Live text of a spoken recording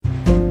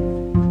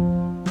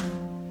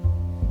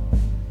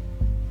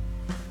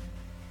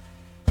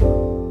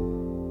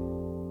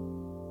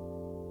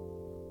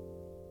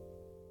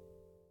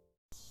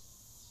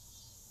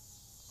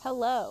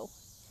Hello.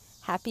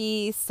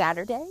 Happy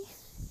Saturday.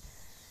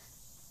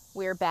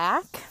 We're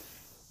back.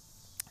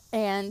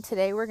 And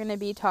today we're going to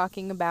be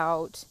talking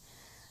about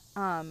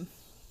the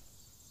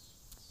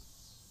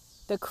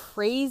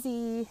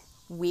crazy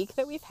week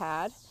that we've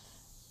had.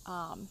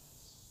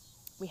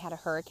 We had a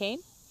hurricane.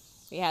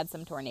 We had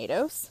some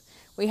tornadoes.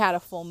 We had a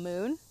full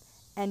moon.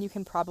 And you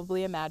can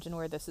probably imagine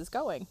where this is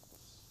going.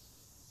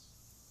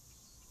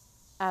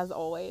 As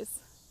always,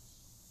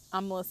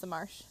 I'm Melissa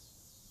Marsh.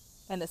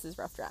 And this is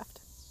Rough Draft.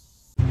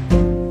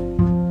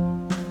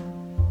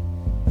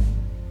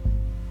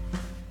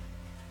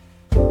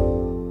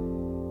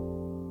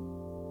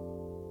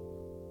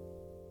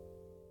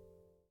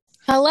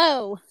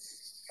 Hello.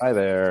 Hi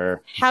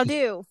there. How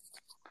do?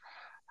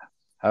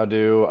 How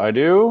do I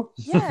do?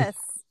 Yes.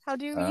 How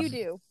do you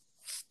do?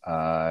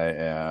 I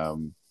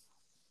am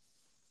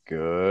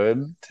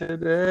good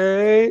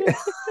today.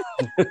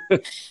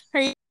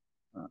 Are you?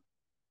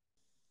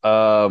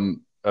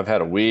 I've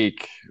had a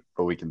week,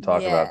 but we can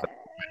talk about that.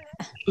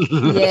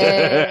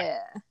 Yeah.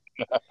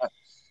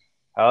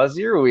 How's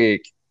your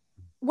week?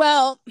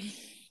 Well,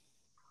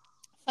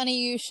 funny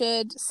you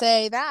should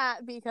say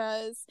that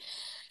because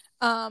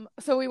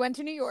so we went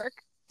to New York.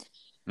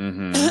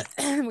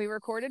 Mm-hmm. We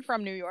recorded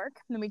from New York,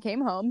 and then we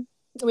came home.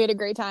 We had a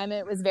great time.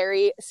 It was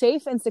very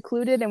safe and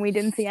secluded, and we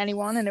didn't see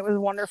anyone, and it was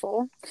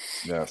wonderful.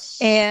 Yes.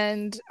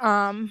 And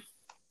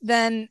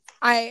then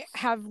I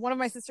have one of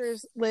my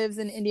sisters lives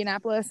in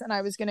Indianapolis, and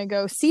I was going to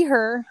go see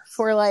her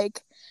for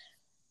like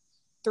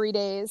 3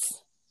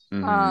 days.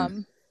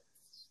 Mm-hmm.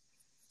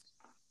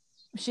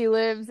 She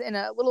lives in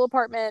a little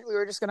apartment. We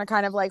were just going to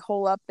kind of like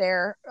hole up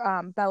there,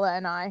 Bella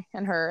and I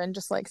and her, and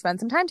just like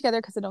spend some time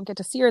together because I don't get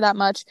to see her that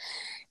much.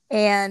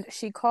 And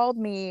she called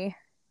me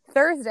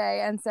Thursday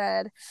and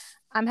said,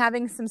 I'm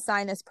having some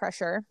sinus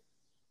pressure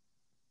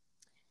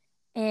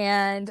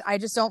and I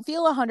just don't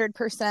feel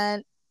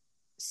 100%.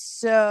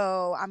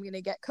 So I'm going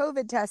to get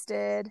COVID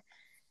tested.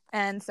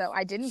 And so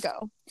I didn't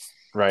go.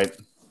 Right.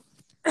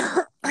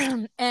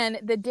 And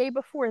the day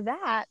before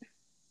that,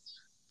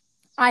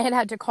 I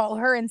had to call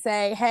her and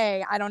say,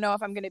 hey, I don't know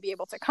if I'm going to be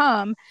able to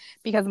come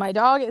because my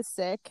dog is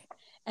sick.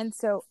 And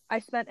so I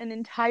spent an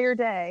entire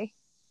day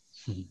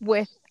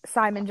with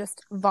Simon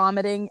just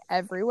vomiting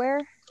everywhere.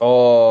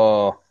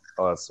 Oh,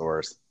 that's the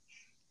worst.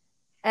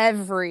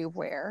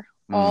 Everywhere,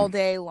 all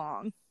day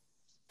long.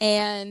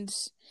 And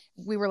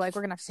we were like,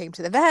 we're going to have to take him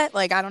to the vet.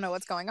 Like, I don't know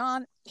what's going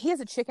on. He has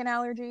a chicken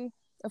allergy,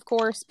 of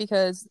course,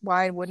 because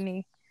why wouldn't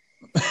he?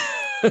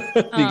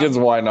 Because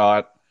why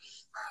not?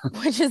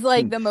 Which is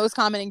like the most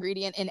common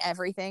ingredient in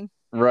everything.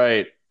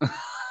 Right.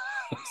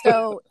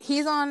 So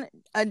he's on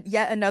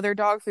yet another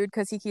dog food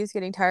because he keeps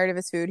getting tired of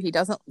his food. He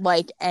just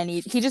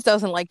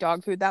doesn't like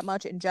dog food that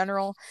much in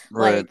general.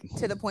 Right. Like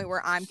to the point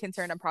where I'm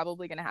concerned I'm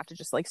probably going to have to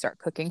just like start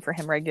cooking for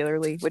him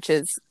regularly, which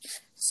is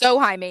so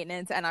high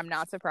maintenance, and I'm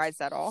not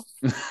surprised at all.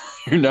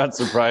 You're not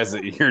surprised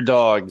that your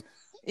dog.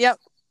 Yep.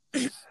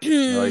 Like,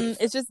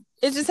 it's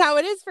just how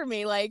it is for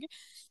me. Like,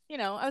 you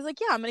know, I was like,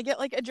 yeah, I'm going to get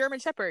like a German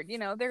Shepherd. You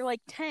know, they're like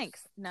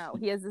tanks. No,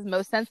 he has his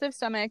most sensitive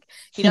stomach.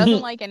 He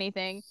doesn't like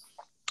anything.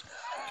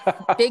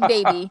 Big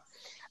baby.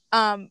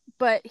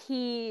 But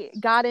he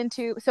got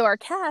into, so our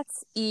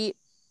cats eat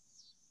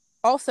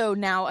also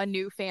now a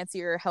new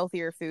fancier,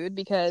 healthier food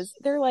because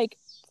they're like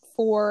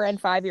 4 and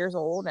 5 years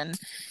old, and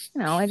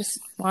you know, I just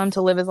want them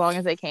to live as long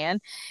as they can.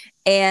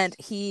 And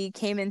he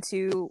came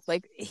into,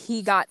 like,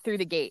 he got through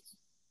the gate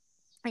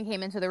and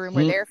came into the room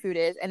where their food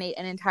is and ate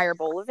an entire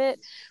bowl of it,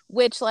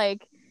 which,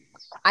 like,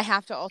 I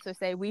have to also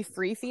say we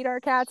free feed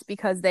our cats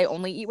because they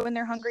only eat when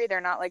they're hungry.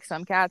 They're not like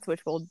some cats,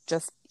 which will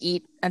just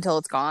eat until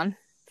it's gone.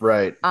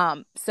 Right.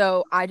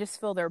 So I just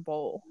fill their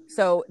bowl.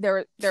 So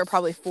there are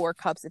probably 4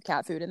 cups of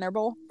cat food in their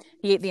bowl.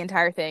 He ate the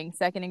entire thing.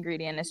 Second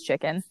ingredient is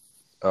chicken.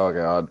 Oh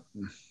God.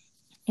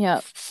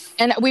 Yeah.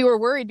 And we were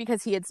worried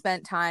because he had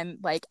spent time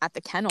like at the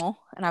kennel,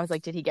 and I was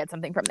like, did he get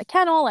something from the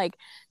kennel? Like,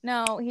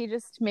 no, he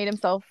just made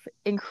himself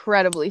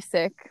incredibly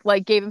sick,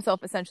 like gave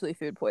himself essentially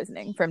food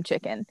poisoning from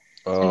chicken.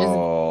 And just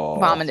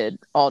vomited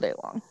all day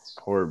long.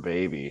 Poor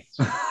baby.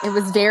 It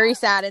was very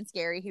sad and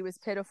scary. He was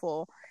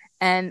pitiful.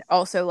 And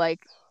also,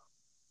 like,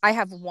 I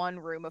have one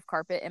room of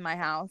carpet in my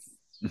house.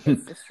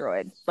 It's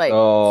destroyed. Like,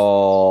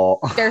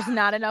 there's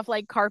not enough,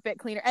 like, carpet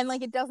cleaner. And,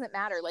 like, it doesn't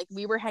matter. Like,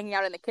 we were hanging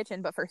out in the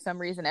kitchen, but for some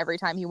reason, every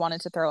time he wanted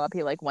to throw up,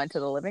 he, like, went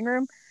to the living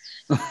room.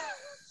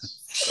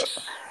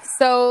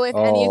 So, if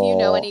any of you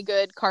know any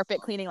good carpet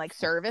cleaning, like,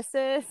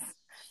 services,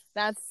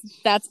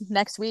 that's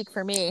next week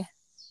for me.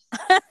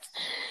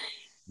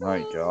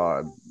 My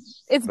God.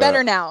 It's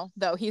better now,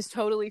 though. He's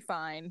totally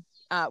fine.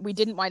 We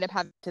didn't wind up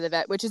having to the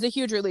vet, which is a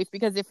huge relief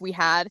because if we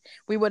had,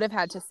 we would have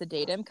had to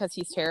sedate him because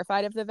he's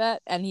terrified of the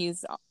vet and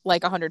he's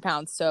like 100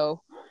 pounds.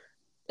 So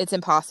it's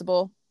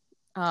impossible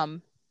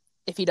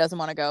if he doesn't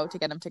want to go to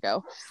get him to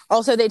go.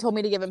 Also, they told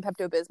me to give him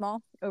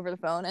Pepto-Bismol over the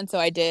phone. And so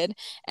I did.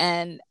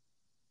 And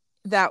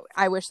that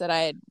I wish that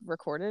I had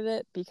recorded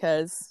it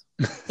because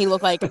he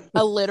looked like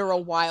a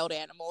literal wild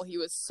animal. He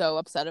was so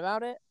upset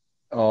about it.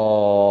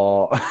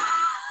 Oh.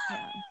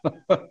 Yeah.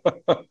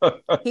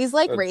 He's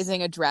like That's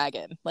raising a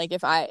dragon. Like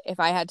if I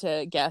had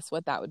to guess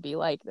what that would be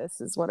like,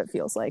 this is what it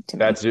feels like to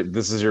me.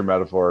 this is your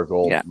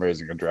metaphorical Yeah.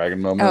 raising a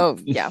dragon moment. Oh,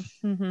 yeah.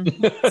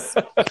 It's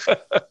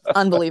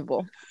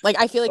unbelievable. Like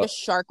I feel like a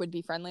shark would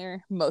be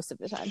friendlier most of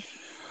the time.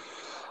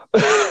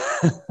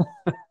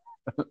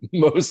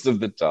 Most of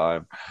the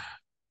time.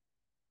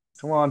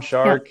 Come on, Yeah.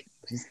 shark.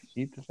 Just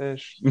eat the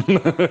fish.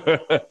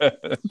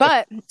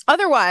 But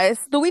otherwise,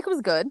 the week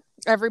was good.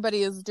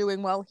 Everybody is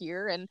doing well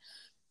here and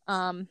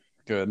um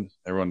Good.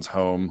 Everyone's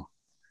home.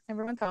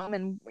 everyone's home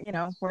and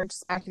we're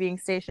just back to being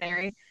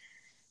stationary.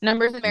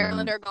 Numbers in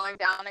Maryland Mhm. are going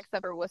down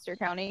except for Worcester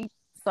County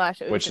slash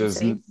Which Ocean is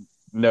City.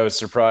 no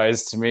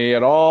surprise to me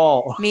at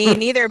all. Me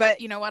neither, but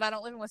you know what? I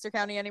don't live in Worcester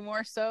County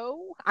anymore,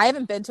 so I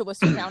haven't been to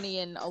Worcester County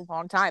in a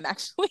long time,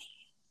 actually.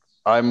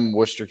 I'm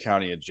Worcester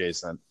County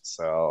adjacent,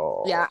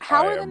 so Yeah.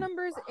 How I are the am.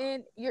 numbers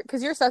in your?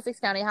 Because you're Sussex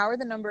County. How are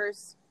the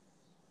numbers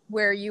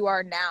where you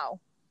are now?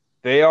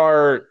 They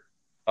are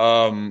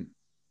um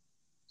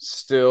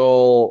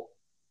still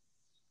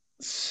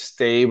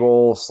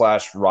stable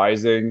slash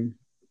rising,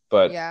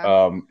 but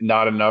Yeah.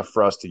 not enough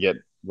for us to get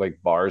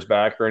like bars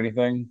back or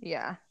anything.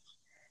 Yeah.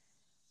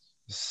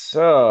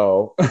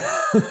 So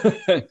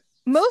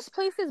Most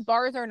places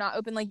bars are not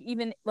open. Like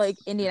even like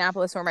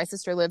Indianapolis, where my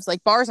sister lives,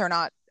 like bars are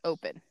not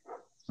open.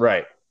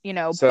 right.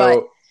 But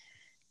So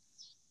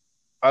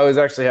I was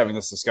actually having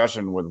this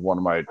discussion with one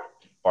of my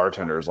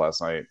bartenders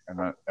last night, and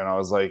I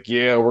was like,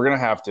 "Yeah, we're gonna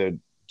have to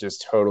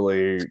just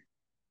totally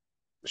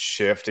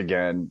shift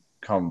again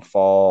come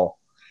fall,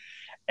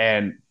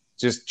 and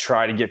just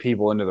try to get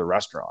people into the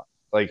restaurant.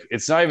 Like,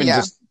 it's not even yeah,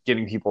 just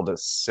getting people to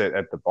sit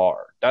at the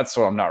bar. That's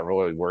what I'm not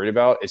really worried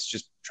about. It's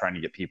just trying to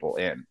get people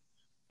in,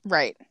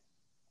 right.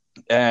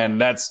 and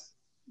that's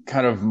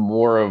kind of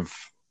more of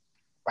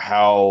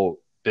how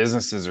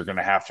businesses are going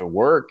to have to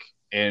work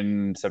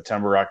in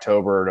September,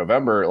 October,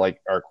 November,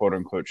 like our quote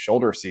unquote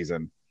shoulder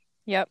season,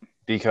 Yep.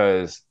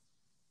 because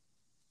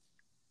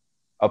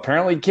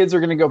apparently kids are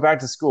going to go back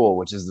to school,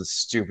 which is the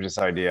stupidest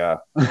idea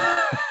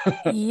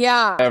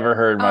Yeah. ever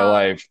heard in my Um,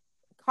 life.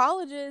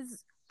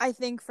 colleges, I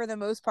think for the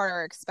most part,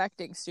 are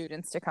expecting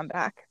students to come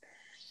back.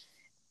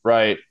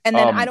 Right. And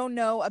then I don't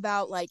know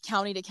about like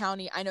county to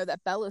county. I know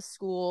that Bella's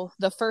school,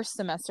 the first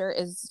semester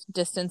is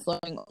distance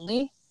learning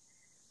only,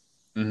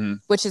 Mm-hmm.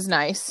 which is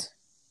nice.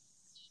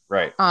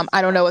 Right.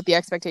 I don't know what the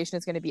expectation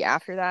is going to be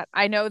after that.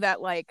 I know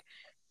that like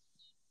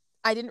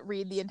I didn't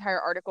read the entire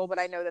article, but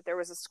I know that there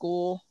was a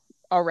school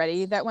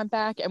already that went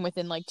back, and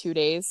within like 2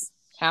 days,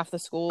 half the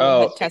school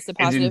Oh, had tested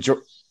it's positive.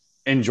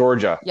 in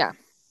Georgia, Yeah,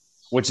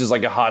 which is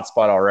like a hot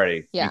spot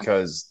already yeah.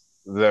 because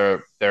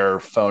their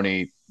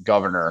phony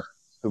governor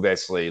who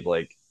basically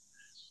like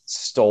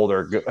stole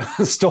their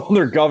stole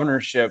their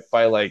governorship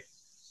by like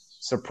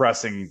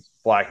suppressing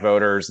black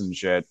voters and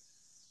shit.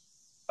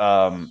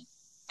 Um,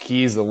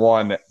 he's the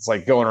one that's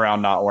like going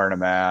around not wearing a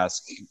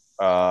mask.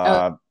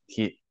 Oh,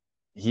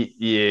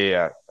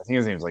 Yeah, I think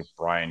his name's like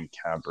Brian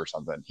Kemp or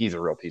something. He's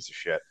a real piece of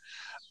shit.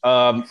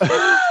 Um,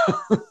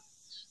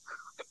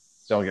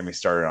 don't get me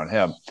started on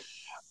him.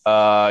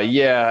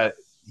 Yeah,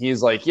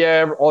 he's like,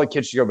 yeah, all the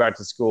kids should go back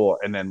to school,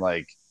 and then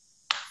like,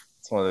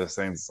 it's one of those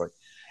things. It's like,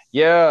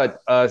 yeah,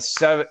 a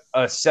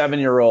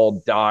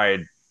 7-year-old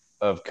died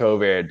of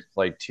COVID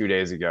like 2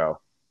 days ago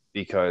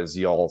because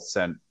y'all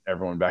sent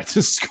everyone back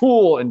to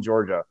school in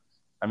Georgia.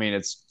 I mean,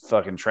 it's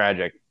fucking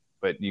tragic,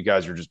 but you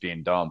guys are just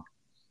being dumb.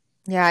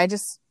 yeah.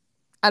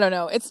 I don't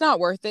know. It's not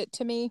worth it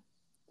to me.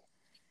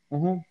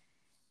 Mm-hmm.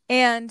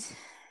 And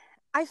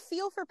I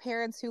feel for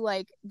parents who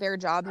like their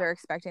jobs are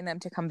expecting them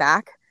to come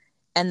back,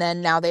 and then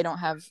now they don't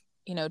have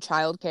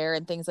childcare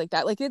and things like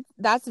that. Like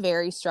that's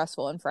very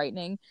stressful and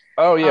frightening.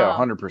 Oh yeah,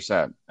 Um,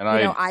 100%, and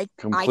I I can't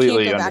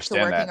completely go back to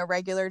understand working that. a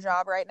regular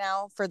job right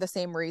now for the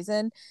same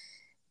reason,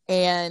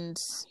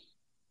 and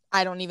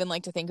I don't even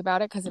like to think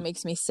about it because it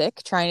makes me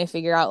sick trying to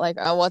figure out like,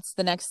 oh, what's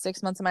the next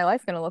 6 months of my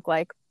life going to look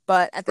like.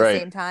 But at the Right.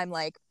 same time,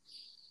 like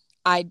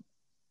I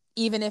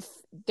even if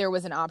there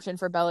was an option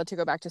for Bella to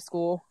go back to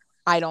school,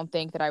 I don't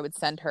think that I would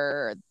send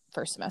her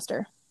first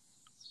semester.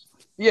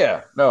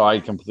 Yeah, no, I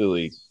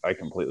completely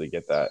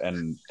get that,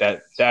 and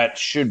that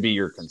should be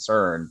your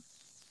concern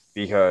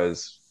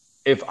because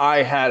if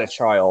I had a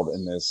child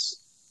in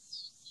this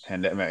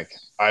pandemic,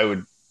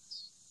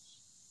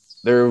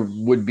 there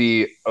would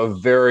be a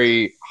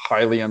very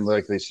highly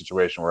unlikely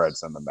situation where I'd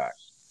send them back.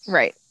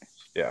 Right.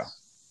 Yeah,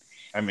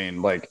 I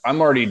mean, like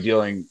I'm already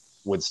dealing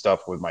with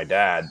stuff with my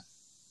dad,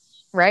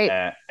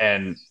 Right.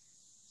 and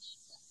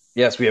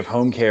yes, we have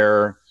home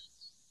care,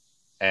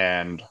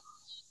 and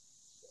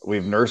we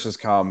have nurses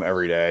come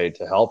every day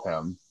to help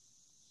him,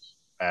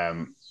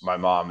 and my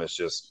mom is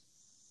just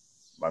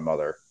my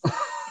mother,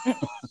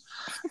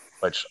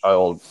 which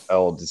I'll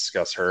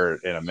discuss her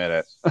in a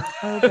minute.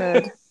 Oh,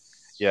 good.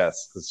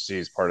 Yes, because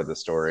she's part of the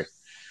story.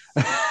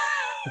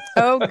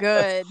 Oh,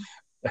 good.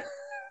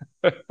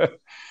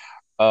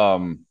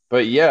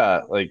 But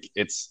yeah, like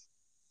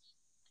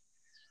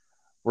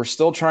we're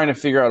still trying to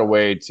figure out a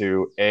way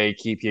to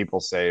keep people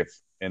safe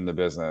in the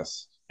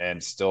business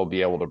and still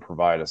be able to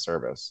provide a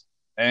service.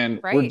 and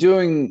Right.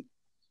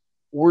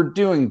 we're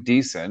doing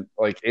decent.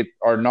 Like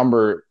our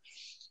number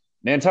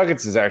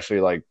Nantucket's is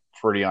actually like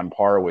pretty on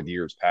par with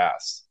years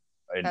past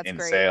That's in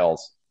great.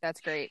 sales.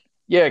 That's great.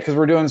 Yeah, because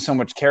we're doing so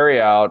much carry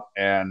out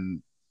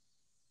and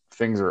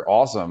things are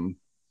awesome.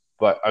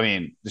 But I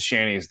mean, the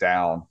shanty is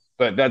down,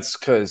 but that's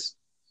because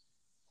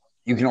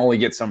you can only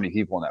get so many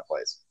people in that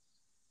place.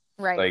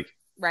 Right. Like,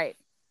 Right.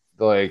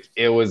 like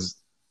it was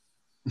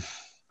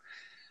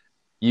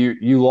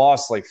you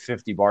lost like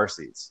 50 bar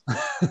seats.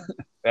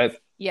 that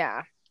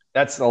Yeah.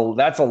 that's a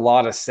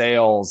lot of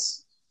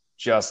sales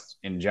just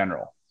in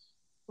general,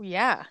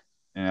 Yeah.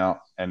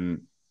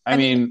 And I I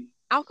mean, mean,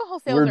 alcohol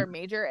sales are we're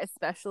major,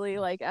 especially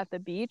like at the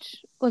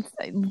beach. Let's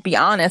be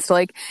honest,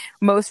 like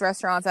most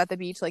restaurants at the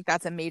beach, like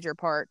that's a major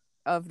part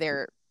of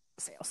their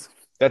sales.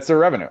 that's their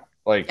revenue.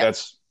 Like Yep.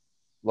 that's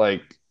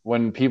like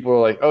when people are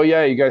like, "Oh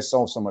yeah, you guys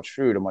sell so much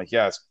food." I'm like,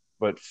 "Yes,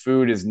 but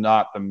food is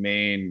not the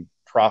main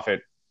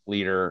profit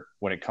leader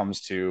when it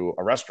comes to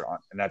a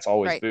restaurant, and that's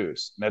always Right.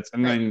 booze.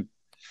 Right.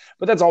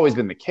 But that's always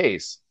been the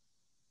case.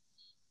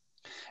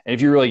 And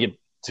if you really get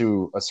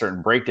to a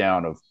certain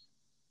breakdown of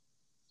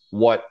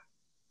what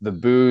the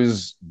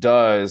booze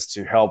does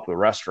to help the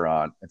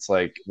restaurant, it's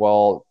like,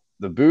 well,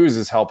 the booze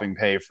is helping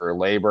pay for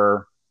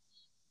labor.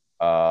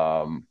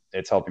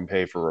 It's helping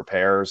pay for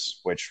repairs,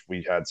 which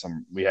I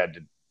had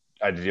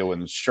to deal with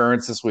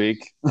insurance this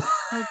week.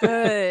 Oh,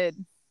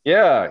 good.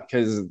 Yeah,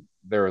 because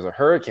there was a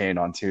hurricane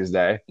on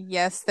Tuesday,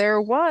 Yes, there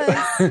was.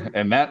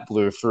 and that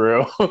blew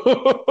through.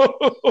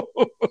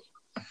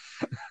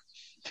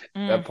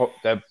 Mm.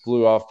 That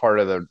blew off part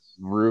of the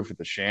roof at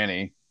the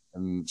shanty,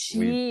 and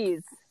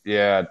Jeez.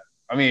 yeah,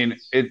 I mean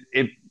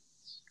it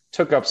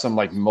took up some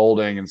like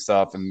molding and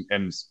stuff,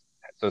 and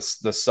the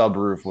sub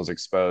roof was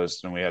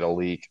exposed, and we had a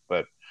leak,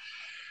 but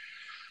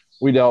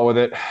we dealt with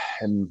it,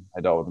 and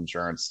I dealt with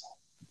insurance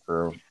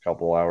for a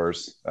couple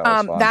hours. That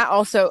was fun.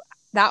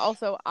 That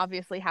also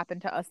obviously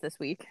happened to us this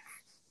week.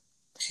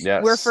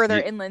 Yes, We're further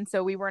inland,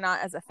 so we were not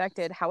as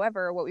affected.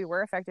 However, what we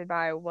were affected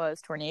by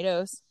was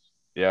tornadoes.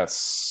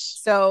 yes.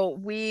 So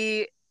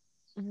we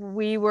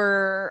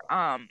were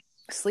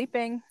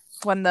sleeping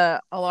when the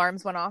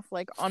alarms went off,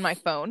 like on my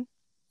phone.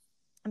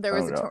 There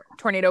was a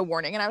tornado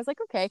warning, and I was like,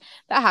 okay,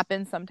 that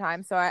happens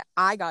sometimes. So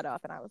I got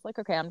up and I was like,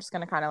 okay, I'm just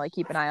gonna kind of like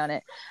keep an eye on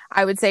it.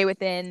 I would say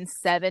within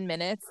 7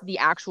 minutes, the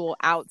actual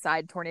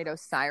outside tornado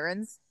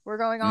sirens were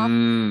going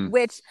off,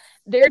 which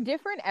they're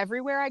different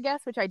everywhere, I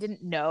guess, which I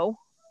didn't know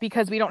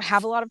because we don't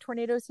have a lot of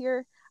tornadoes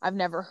here. I've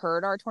never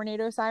heard our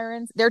tornado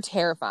sirens. They're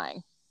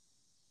terrifying.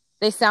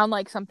 They sound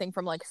like something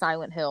from like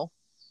Silent Hill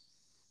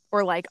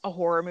or like a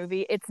horror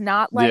movie. It's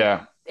not like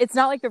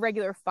the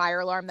regular fire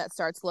alarm that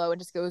starts low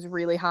and just goes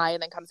really high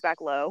and then comes back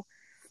low.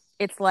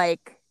 It's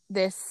like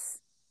this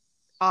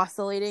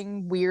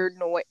oscillating weird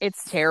noise.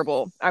 It's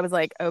terrible. I was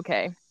like,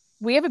 okay.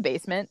 We have a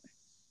basement.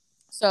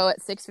 So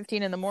at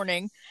 6:15 in the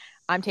morning,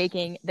 I'm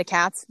taking the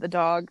cats, the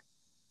dog,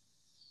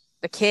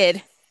 the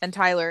kid, and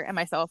Tyler and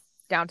myself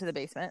down to the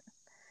basement.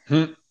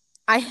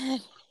 I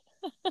had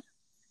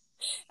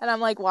and I'm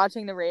like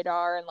watching the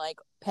radar and like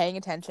paying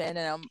attention,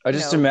 and I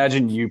just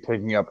imagine you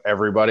picking up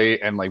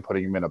everybody and like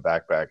putting them in a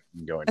backpack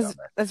and going down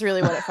there. That's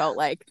really what it felt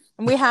like.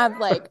 And we have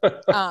like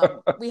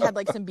we had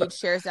like some beach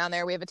chairs down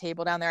there. We have a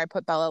table down there. I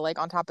put Bella like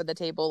on top of the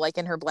table, like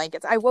in her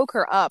blankets. I woke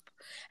her up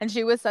and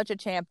she was such a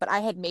champ, but I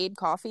had made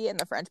coffee in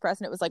the French press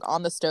and it was like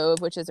on the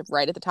stove, which is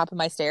right at the top of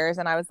my stairs.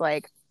 And I was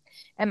like,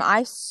 am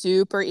I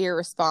super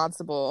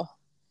irresponsible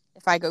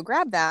if I go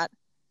grab that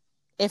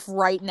if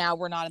right now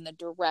we're not in the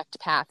direct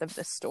path of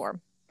this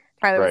storm?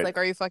 Tyler was like,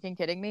 are you fucking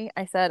kidding me?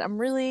 I said, I'm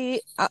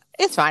really,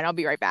 it's fine. I'll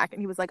be right back.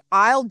 And he was like,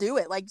 I'll do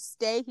it. Like,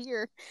 stay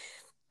here.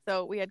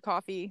 So we had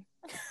coffee.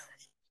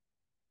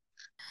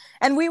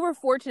 And we were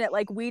fortunate.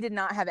 Like, we did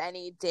not have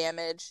any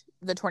damage.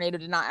 The tornado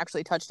did not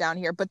actually touch down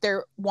here. But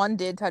one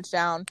did touch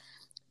down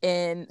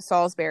in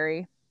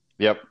Salisbury.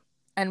 Yep.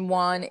 And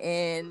one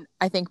in,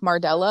 I think,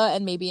 Mardella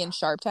and maybe in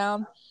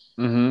Sharptown.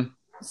 Mm-hmm.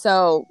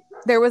 So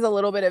there was a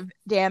little bit of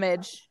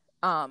damage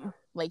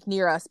like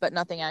near us, but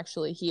nothing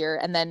actually here.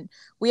 And then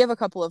we have a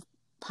couple of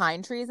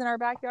pine trees in our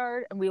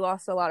backyard and we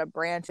lost a lot of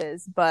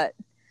branches, but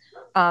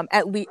I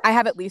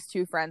have at least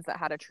 2 friends that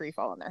had a tree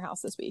fall on their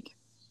house this week.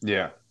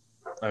 Yeah.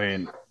 I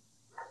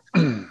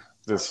mean,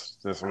 this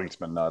week's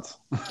been nuts.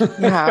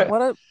 Yeah,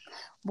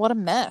 what a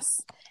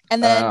mess.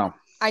 And then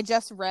I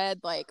just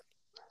read, like,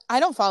 I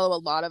don't follow a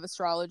lot of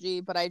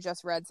astrology, but I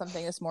just read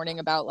something this morning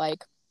about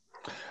like,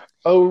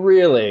 oh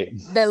really,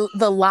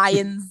 the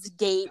Lion's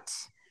Gate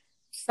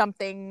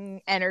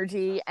something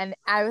energy, and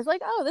I was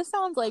like, oh, this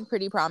sounds like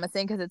pretty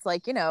promising because it's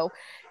like,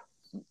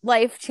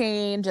 life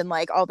change and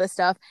like all this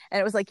stuff. And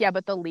it was like, yeah,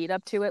 but the lead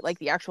up to it, like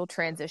the actual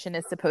transition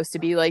is supposed to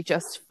be like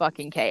just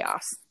fucking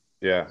chaos.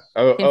 Yeah.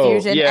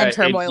 Confusion yeah, and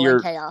turmoil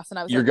and chaos. And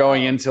I was you're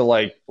going into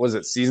like, was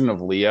it season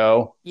of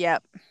Leo?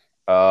 Yep.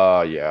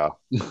 Yeah.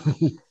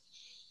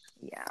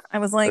 Yeah. I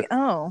was like,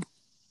 oh.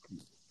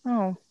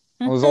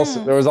 There was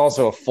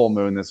also a full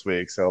moon this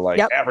week, so like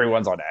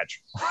everyone's on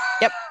edge.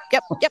 Yep.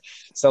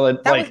 So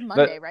that was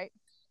Monday, right?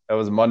 It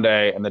was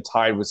Monday, and the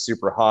tide was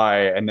super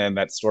high, and then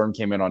that storm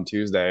came in on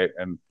Tuesday,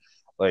 and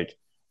like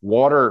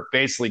water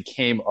basically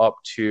came up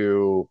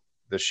to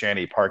the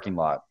Shanty parking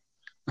lot,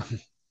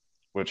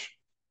 which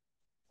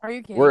Are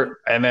you kidding?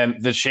 and then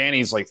the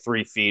Shanty's like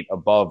 3 feet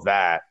above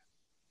that.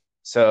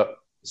 So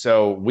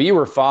we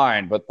were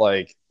fine, but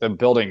like the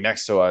building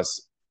next to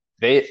us,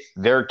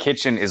 their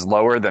kitchen is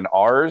lower than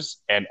ours,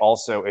 and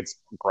also it's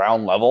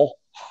ground level.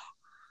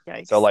 So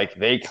Yikes. like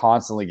they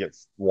constantly get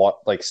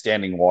like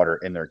standing water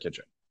in their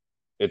kitchen.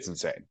 It's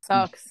insane.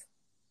 Sucks.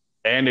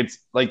 And it's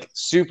like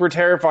super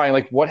terrifying.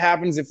 Like what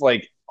happens if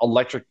like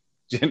electric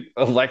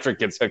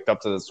gets hooked up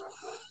to this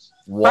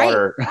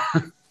water?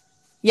 Right.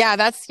 Yeah,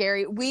 that's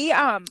scary.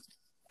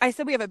 I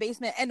said we have a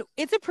basement, and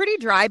it's a pretty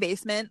dry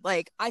basement.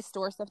 Like, I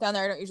store stuff down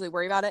there. I don't usually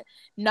worry about it.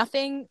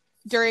 Nothing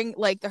during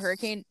like the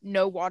hurricane,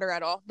 no water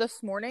at all.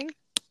 This morning,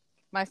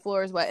 my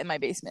floor is wet in my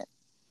basement.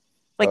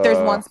 Like, there's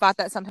one spot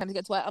that sometimes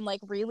gets wet. I'm like,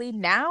 really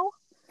now?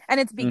 And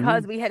it's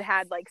because we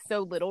had like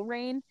so little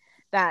rain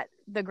that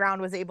the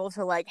ground was able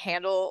to like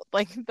handle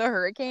like the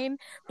hurricane.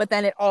 But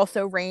then it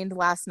also rained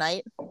last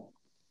night,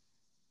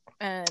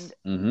 and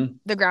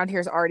the ground here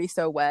is already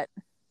so wet.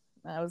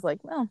 I was like,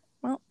 oh,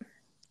 well, I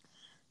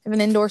have an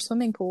indoor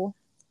swimming pool.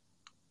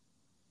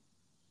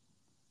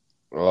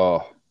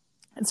 Oh,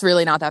 it's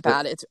really not that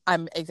bad.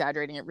 I'm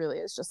exaggerating. It really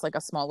is just like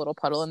a small little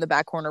puddle in the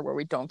back corner where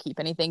we don't keep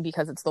anything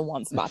because it's the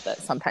one spot that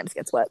sometimes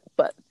gets wet.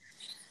 But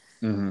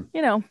you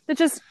know,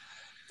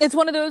 it's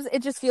one of those.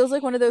 It just feels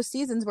like one of those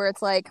seasons where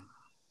it's like,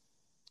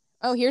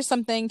 oh, here's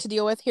something to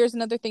deal with. Here's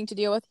another thing to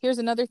deal with. Here's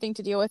another thing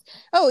to deal with.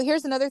 Oh,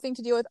 here's another thing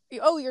to deal with.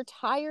 Oh, you're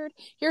tired.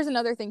 Here's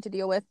another thing to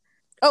deal with.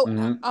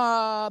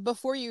 Oh,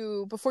 before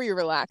you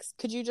relax,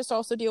 could you just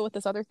also deal with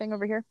this other thing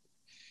over here?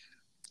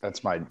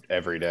 That's my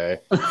everyday.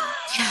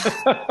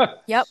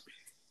 Yep.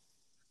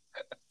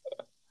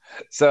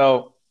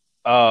 So,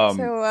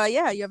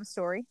 yeah, you have a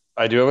story.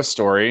 I do have a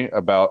story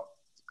about.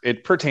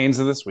 It pertains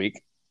to this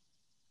week.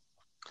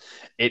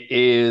 It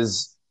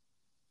is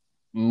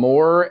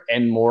more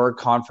and more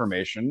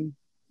confirmation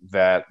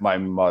that my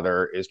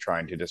mother is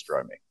trying to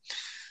destroy me.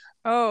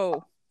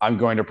 Oh. I'm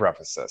going to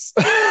preface this.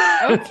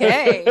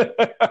 Okay.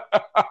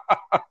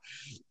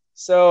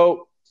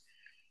 So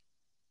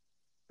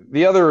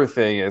the other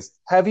thing is,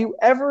 have you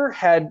ever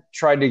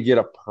tried to get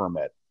a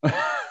permit?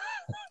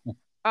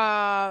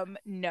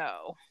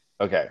 No.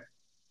 Okay.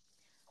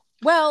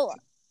 Well,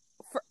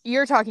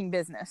 you're talking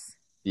business.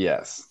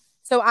 Yes.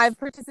 So I've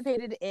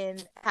participated in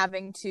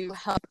having to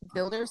help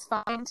builders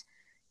find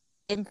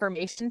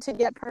information to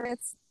get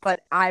permits, but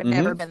I've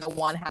never been the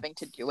one having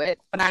to do it.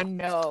 But I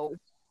know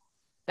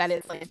that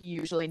is like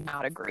usually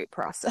not a great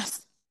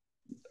process.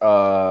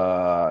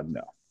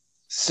 No.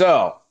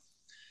 So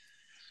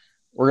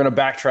we're gonna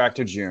backtrack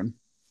to June,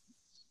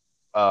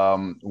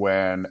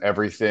 when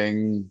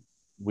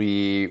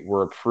we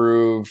were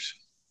approved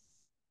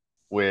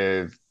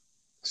with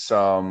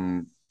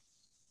some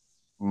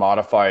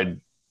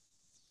modified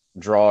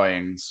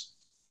drawings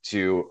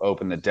to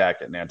open the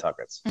deck at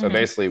Nantucket's. So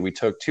basically, we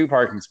took 2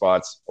 parking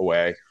spots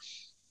away,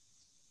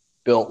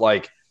 built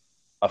like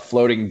a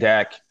floating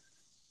deck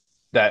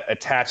that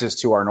attaches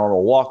to our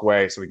normal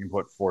walkway so we can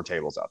put 4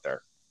 tables out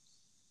there.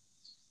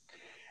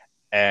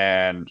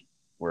 And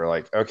we're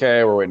like,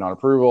 okay, we're waiting on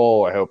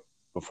approval. I hope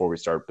before we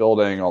start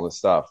building all this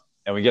stuff.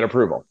 And we get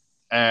approval.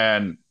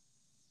 And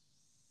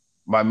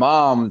my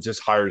mom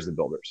just hires the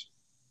builders.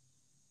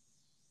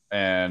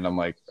 And I'm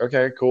like,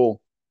 okay,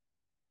 cool.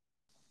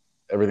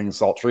 Everything's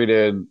salt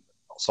treated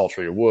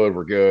wood,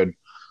 we're good,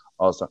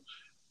 all this stuff.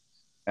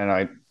 And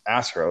I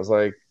asked her, I was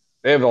like,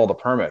 they have all the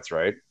permits,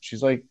 right?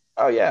 She's like,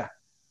 oh yeah.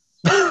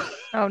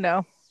 Oh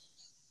no.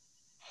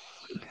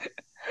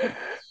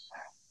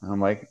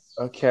 I'm like,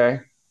 okay,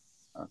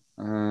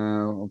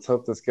 let's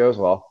hope this goes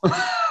well.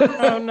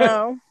 Oh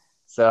no.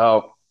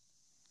 So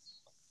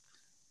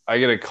I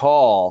get a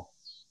call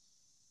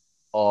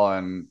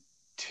on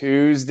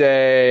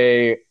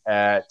Tuesday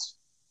at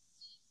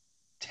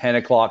 10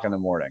 o'clock in the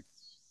morning.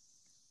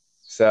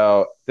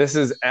 So this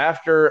is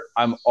after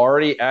I'm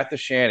already at the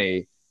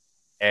shanty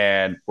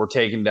and we're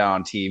taking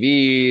down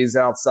TVs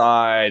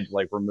outside.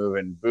 Like we're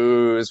moving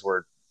booze,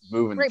 we're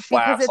moving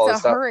flaps. Because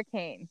it's a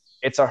hurricane.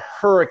 It's a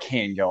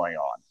hurricane going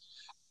on.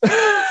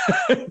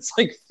 It's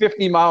like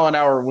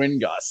 50-mile-an-hour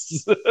wind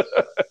gusts.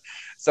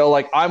 So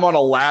like I'm on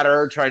a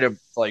ladder trying to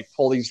like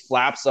pull these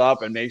flaps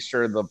up and make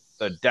sure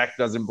the deck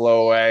doesn't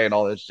blow away and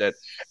all this shit.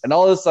 And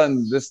all of a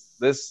sudden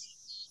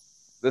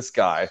this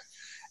guy,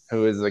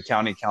 who is the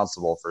county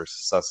constable for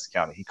Sussex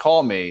County, he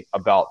called me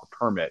about the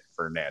permit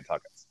for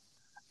Nantucket's.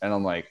 And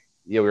I'm like,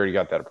 yeah, we already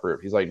got that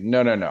approved. He's like,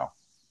 no.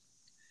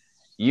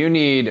 You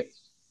need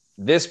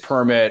this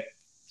permit.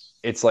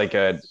 It's like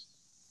a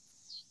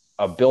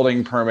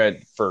building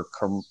permit for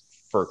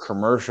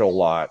commercial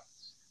lot.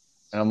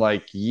 And I'm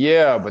like,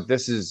 yeah, but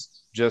this is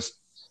just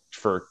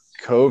for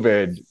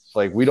COVID.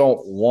 Like, we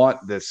don't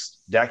want this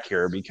deck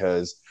here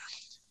because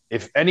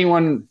if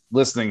anyone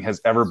listening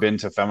has ever been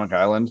to Fenwick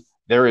Island,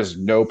 there is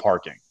no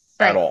parking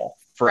at all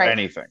for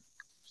anything.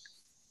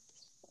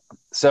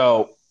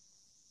 So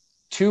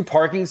 2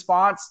 parking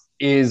spots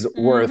is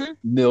worth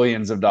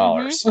millions of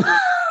dollars.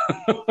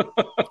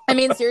 I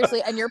mean,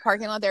 seriously, and your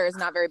parking lot there is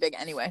not very big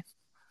anyway.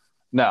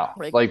 No,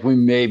 like we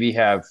maybe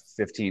have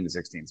 15 to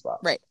 16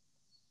 spots. Right.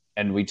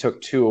 And we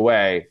took 2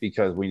 away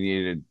because we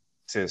needed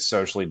to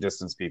socially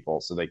distance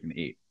people so they can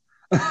eat.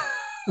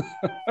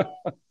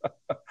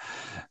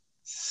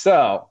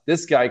 So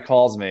this guy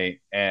calls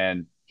me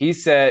and he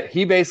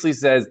basically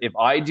says, if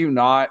I do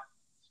not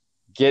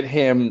get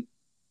him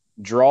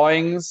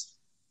drawings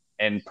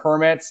and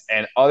permits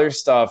and other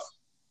stuff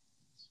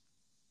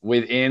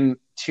within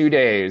 2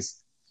 days,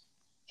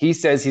 he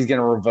says he's going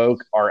to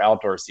revoke our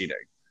outdoor seating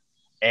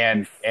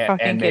and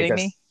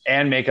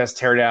make us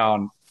tear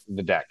down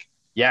the deck.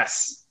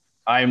 Yes,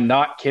 I'm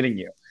not kidding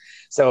you.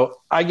 So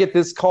I get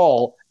this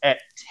call at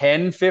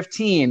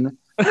 10:15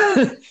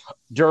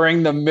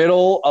 during the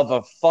middle of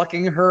a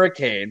fucking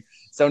hurricane.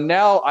 So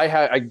now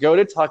I go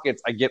to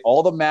Tuckett's, I get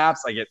all the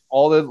maps, I get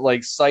all the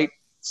like site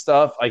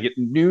stuff, I get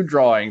new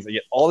drawings, I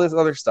get all this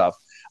other stuff.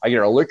 I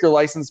get a liquor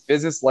license,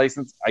 business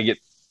license, I get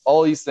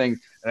all these things,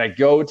 and I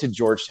go to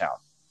Georgetown.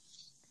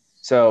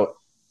 So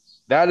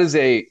that is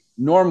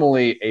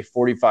normally a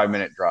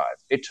 45-minute drive.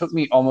 It took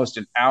me almost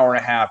an hour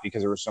and a half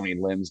because there were so many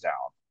limbs down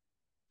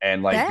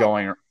and like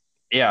going.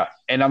 Yeah.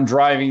 And I'm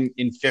driving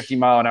in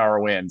 50-mile-an-hour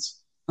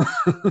winds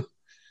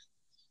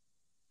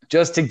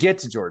just to get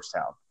to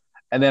Georgetown.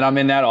 And then I'm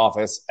in that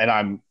office and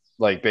I'm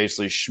like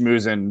basically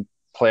schmoozing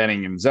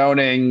planning and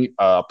zoning,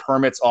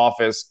 permits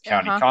office,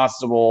 county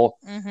constable,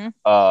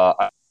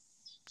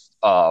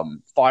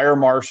 fire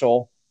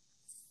marshal.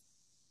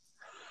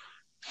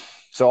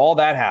 So all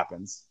that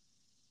happens.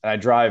 And I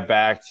drive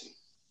back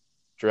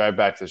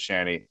to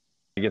Shanty.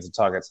 I get to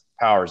Tuckett's.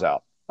 Power's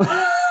out.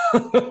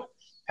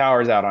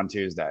 Power's out on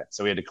Tuesday,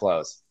 so we had to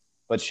close.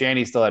 But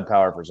Shanty still had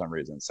power for some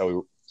reason,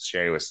 so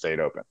Shanty was stayed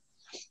open.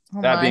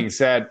 Being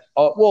said,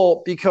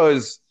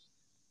 because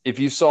if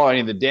you saw any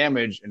of the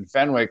damage in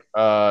Fenwick,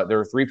 there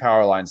were 3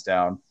 power lines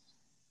down.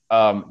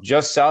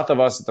 Just south of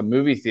us at the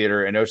movie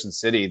theater in Ocean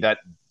City, that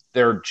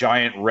their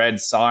giant red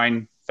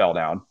sign fell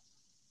down.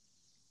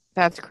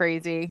 That's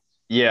crazy.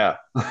 Yeah.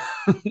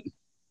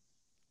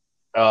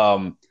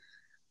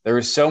 There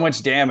was so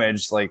much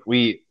damage, like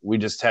we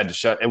just had to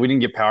shut, and we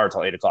didn't get power till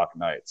 8:00 at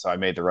night. So I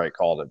made the right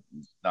call to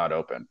not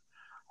open.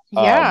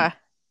 Yeah.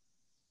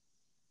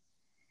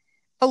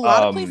 A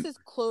lot of places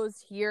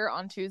closed here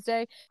on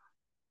Tuesday.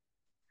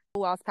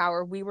 Lost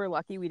power. We were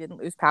lucky we didn't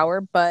lose power,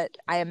 but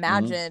I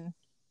imagine,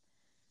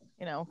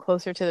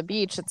 closer to the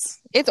beach,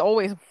 it's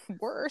always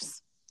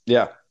worse.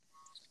 Yeah.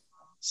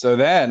 So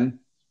then.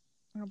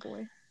 Oh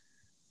boy.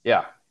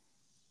 Yeah.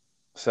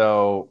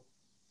 So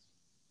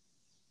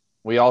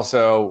we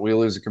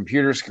lose a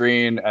computer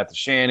screen at the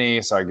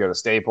Shanty, so I go to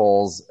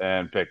Staples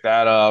and pick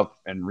that up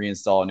and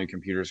reinstall a new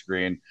computer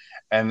screen.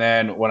 And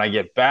then when I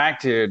get back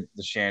to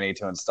the Shanty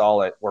to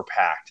install it, we're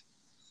packed.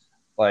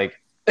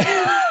 Like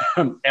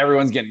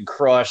everyone's getting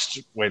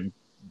crushed with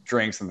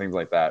drinks and things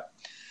like that.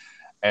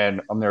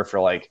 And I'm there for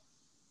like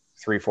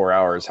 3-4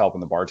 hours helping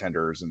the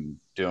bartenders and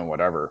doing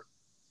whatever.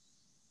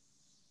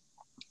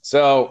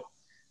 So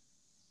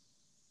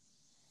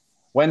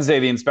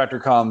Wednesday, the inspector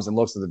comes and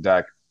looks at the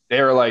deck.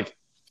 They were like,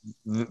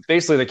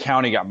 basically the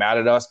county got mad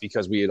at us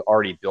because we had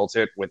already built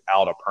it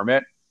without a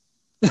permit.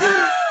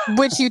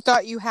 Which you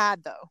thought you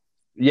had, though.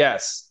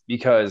 Yes,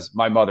 because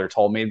my mother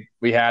told me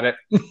we had it.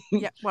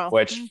 Yeah, well.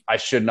 Which I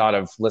should not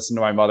have listened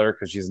to my mother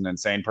because she's an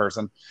insane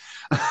person.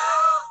 I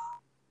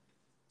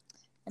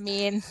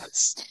mean,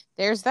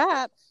 there's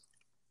that.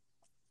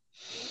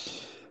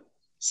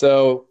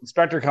 So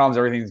inspector comes,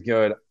 everything's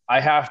good.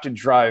 I have to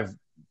drive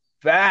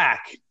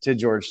back to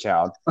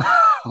Georgetown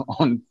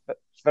on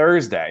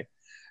Thursday.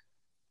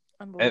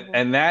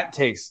 And that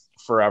takes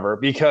forever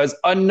because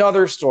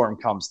another storm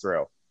comes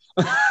through.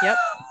 Yep.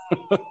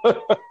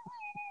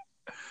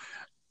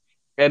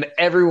 And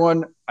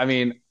everyone, I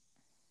mean,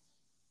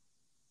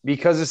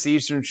 because it's the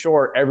Eastern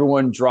Shore,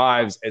 everyone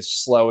drives as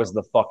slow as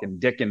the fucking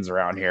Dickens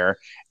around here.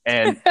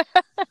 And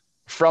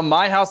from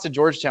my house to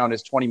Georgetown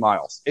is 20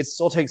 miles. It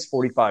still takes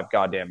 45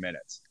 goddamn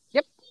minutes.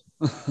 Yep.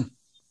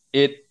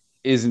 It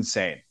is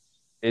insane.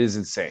 It is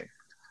insane.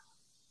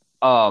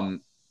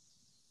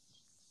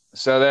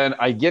 So then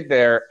I get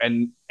there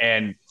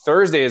and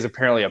Thursday is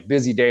apparently a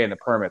busy day in the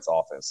permits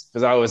office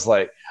because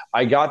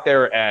I got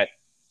there at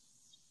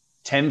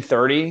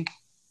 10:30.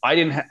 I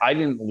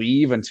didn't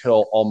leave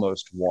until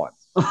almost 1.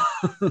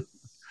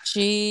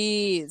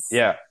 Jeez.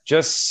 Yeah,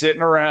 just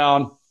sitting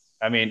around.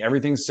 I mean,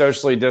 everything's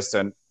socially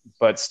distant,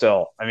 but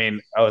still, I mean,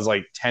 I was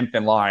like 10th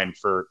in line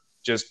for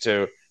just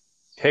to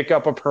pick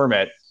up a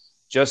permit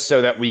just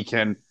so that we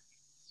can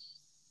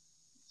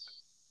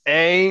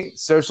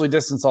socially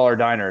distance all our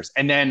diners.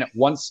 And then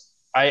once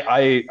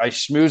I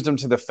schmoozed them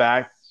to the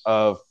fact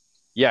of,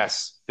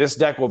 yes, this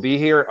deck will be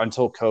here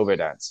until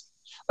COVID ends.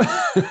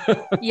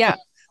 Yeah.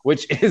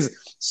 Which is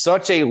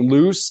such a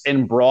loose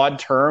and broad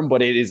term,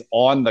 but it is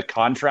on the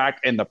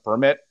contract and the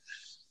permit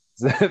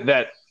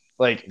that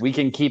like we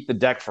can keep the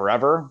deck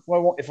forever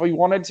if we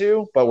wanted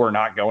to, but we're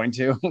not going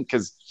to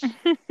because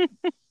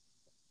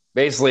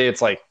Basically,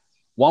 it's like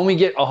when we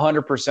get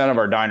 100% of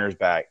our diners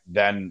back,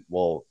 then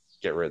we'll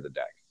get rid of the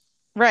deck.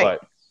 Right.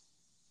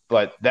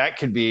 But that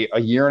could be a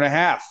year and a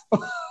half.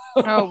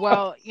 Oh,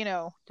 well,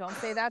 don't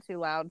say that too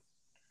loud.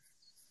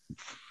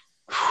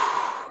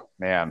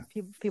 Man,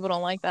 People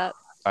don't like that.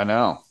 I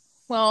know.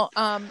 Well,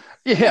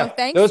 yeah,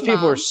 thanks, those people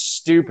Mom. are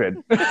stupid,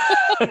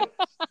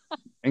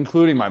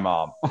 including my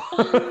mom.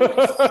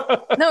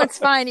 No, it's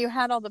fine. You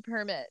had all the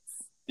permits.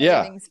 Yeah,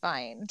 everything's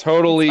fine.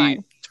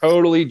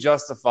 totally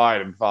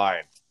justified and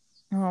fine.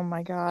 Oh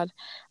my God.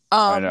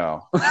 I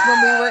know. When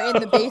we were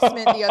in the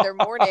basement the other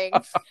morning,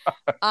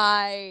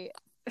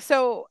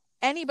 so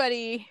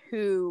anybody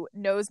who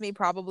knows me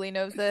probably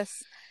knows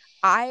this.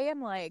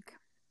 I'm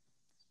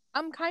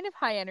kind of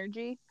high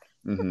energy.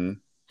 Mm-hmm.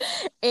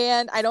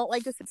 And I don't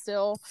like to sit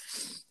still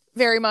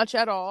very much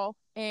at all.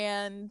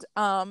 And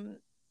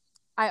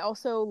I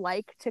also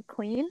like to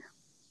clean.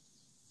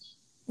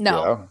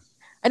 No, yeah.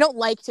 I don't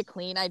like to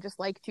clean. I just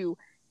like to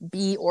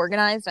be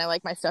organized. I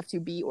like my stuff to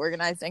be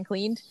organized and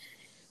cleaned.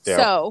 Yeah.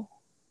 So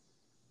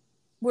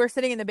we're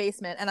sitting in the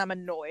basement and I'm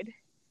annoyed.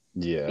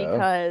 Yeah.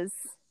 Because,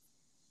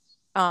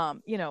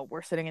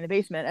 we're sitting in the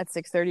basement at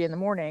 6:30 in the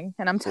morning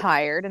and I'm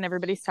tired and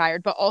everybody's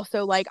tired, but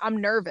also like I'm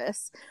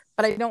nervous,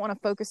 but I don't want to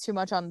focus too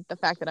much on the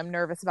fact that I'm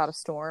nervous about a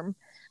storm.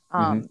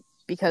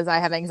 Because I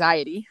have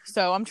anxiety.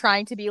 So I'm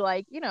trying to be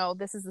like,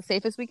 this is the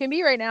safest we can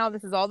be right now.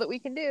 This is all that we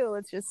can do.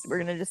 We're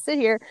going to just sit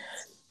here.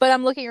 But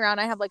I'm looking around.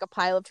 I have like a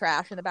pile of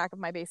trash in the back of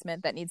my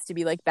basement that needs to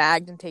be like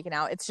bagged and taken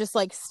out. It's just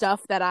like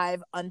stuff that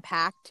I've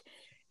unpacked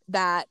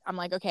that I'm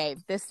like, okay,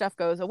 this stuff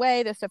goes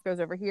away. This stuff goes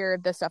over here.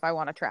 This stuff I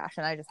want to trash.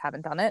 And I just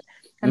haven't done it.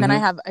 And then I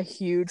have a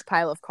huge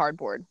pile of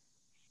cardboard,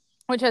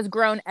 which has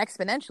grown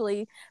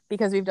exponentially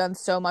because we've done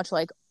so much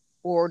like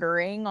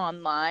ordering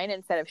online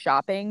instead of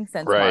shopping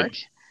since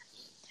March.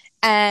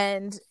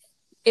 And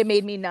it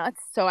made me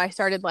nuts. So I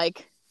started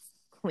like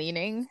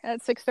cleaning at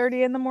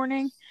 6:30 in the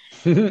morning.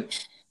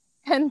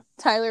 And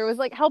Tyler was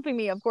like helping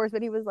me, of course,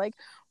 but he was like,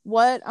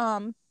 what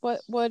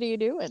are you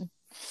doing?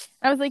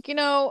 I was like,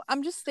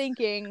 I'm just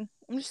thinking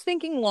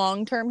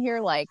long term here.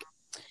 Like,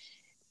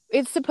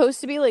 it's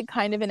supposed to be like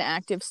kind of an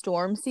active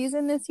storm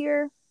season this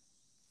year.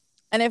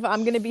 And if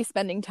I'm going to be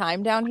spending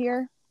time down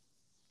here,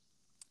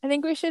 I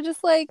think we should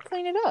just like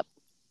clean it up.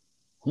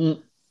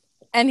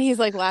 And he's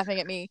like laughing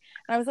at me.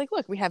 And I was like,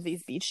 look, we have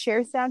these beach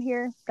chairs down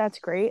here. That's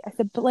great. I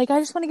said, but like, I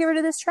just want to get rid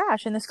of this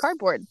trash and this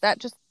cardboard.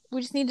 We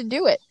just need to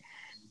do it.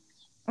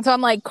 And so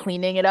I'm like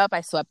cleaning it up.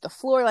 I swept the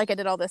floor. Like I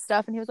did all this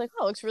stuff. And he was like,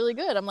 oh, it looks really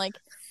good. I'm like,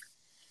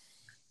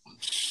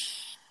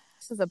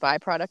 this is a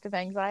byproduct of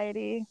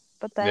anxiety,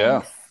 but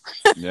thanks.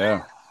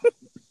 Yeah,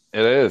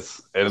 it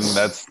is. And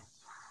that's,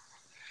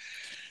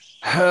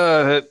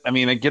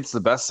 it gets the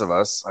best of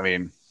us. I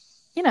mean,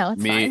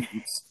 it's fine.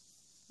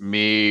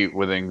 Me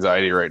with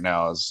anxiety right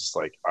now is just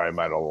like I'm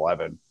at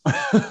 11,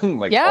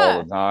 like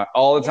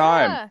all the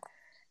time,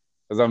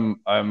 because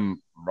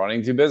I'm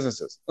running two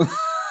businesses.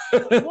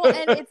 Well,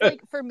 and it's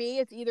like for me,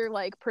 it's either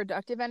like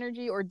productive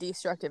energy or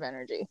destructive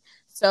energy.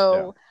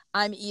 So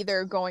I'm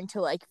either going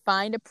to like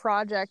find a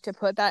project to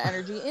put that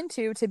energy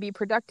into to be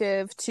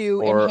productive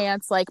to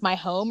enhance like my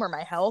home or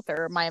my health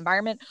or my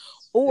environment,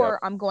 or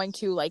I'm going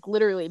to like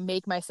literally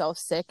make myself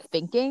sick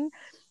thinking,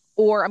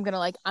 or I'm gonna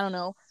like I don't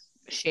know.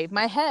 Shave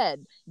my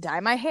head,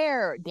 dye my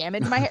hair,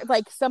 damage my hair,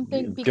 like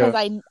something because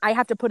I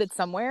have to put it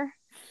somewhere.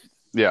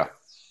 Yeah.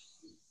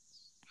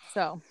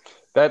 So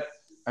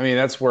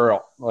that's where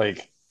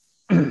like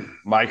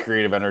my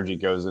creative energy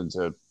goes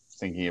into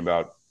thinking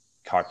about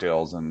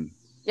cocktails and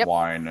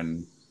wine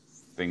and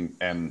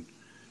and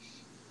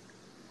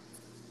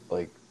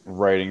like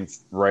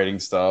writing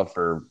stuff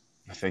or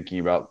thinking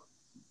about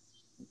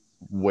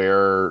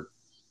where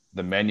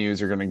the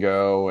menus are going to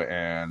go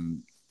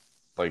and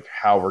like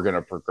how we're going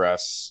to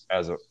progress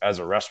as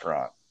a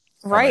restaurant.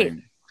 Right.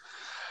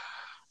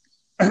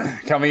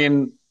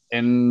 Coming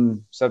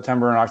in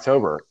September and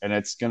October. And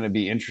it's going to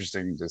be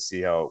interesting to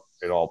see how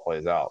it all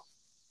plays out.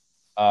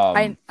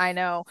 I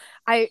know.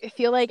 I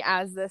feel like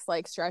as this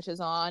like stretches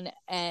on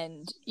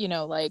and,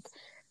 like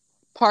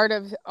part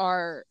of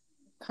our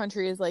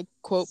country is like,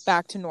 quote,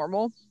 back to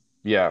normal.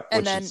 Yeah.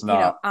 And then, it's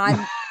not.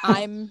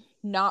 I'm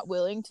not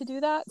willing to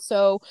do that.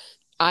 So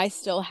I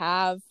still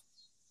have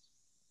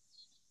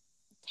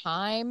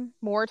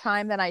more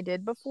time than I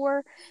did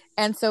before.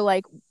 And so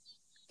like,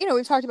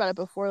 we've talked about it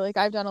before. Like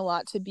I've done a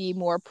lot to be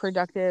more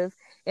productive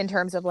in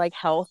terms of like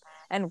health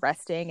and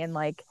resting and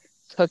like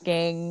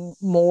cooking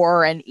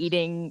more and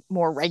eating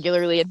more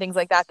regularly and things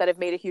like that have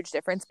made a huge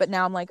difference. But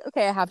now I'm like,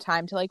 okay, I have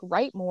time to like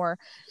write more.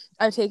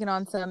 I've taken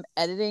on some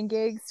editing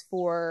gigs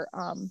for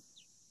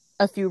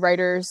a few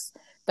writers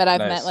that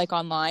I've met like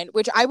online,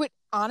 which I would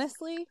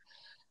honestly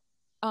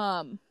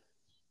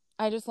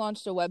I just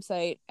launched a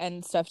website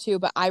and stuff too,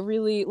 but I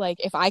really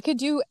like if I could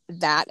do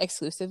that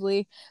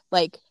exclusively,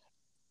 like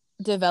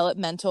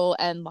developmental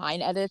and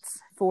line edits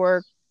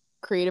for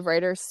creative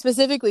writers,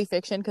 specifically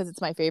fiction, because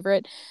it's my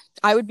favorite,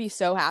 I would be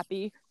so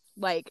happy.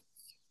 Like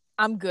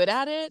I'm good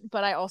at it,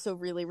 but I also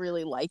really,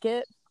 really like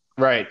it.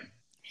 Right.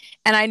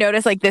 And I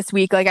noticed like this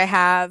week, like I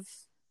have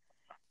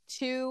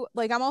too,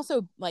 like I'm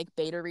also like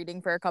beta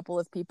reading for a couple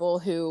of people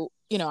who,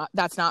 you know,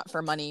 that's not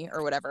for money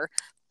or whatever,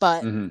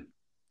 but Mm-hmm.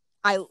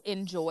 I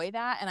enjoy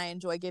that and I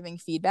enjoy giving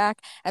feedback.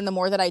 And the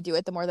more that I do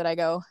it, the more that I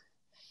go,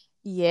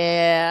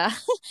 yeah,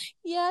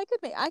 yeah,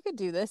 I could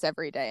do this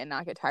every day and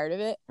not get tired of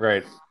it.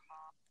 Right.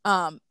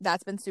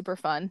 That's been super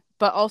fun.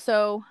 But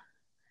also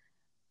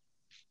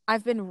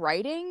I've been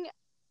writing,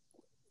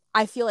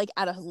 I feel like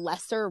at a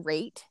lesser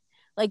rate.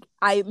 Like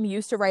I'm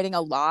used to writing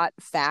a lot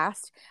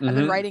fast. I've been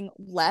Mm-hmm. writing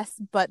less,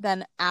 but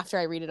then after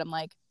I read it, I'm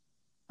like,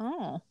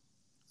 oh,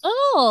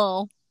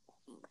 oh,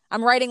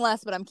 I'm writing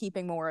less, but I'm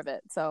keeping more of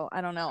it. So I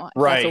don't know if that's a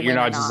Right. You're win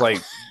or not just not.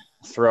 like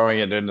throwing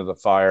it into the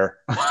fire.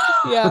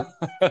 Yeah.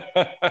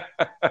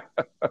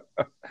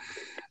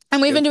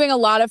 And we've been doing a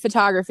lot of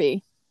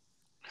photography.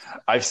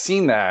 I've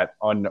seen that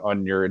on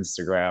your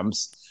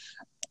Instagrams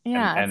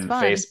Yeah, it's and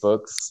fun.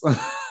 Facebooks.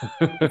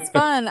 It's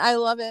fun. I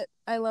love it.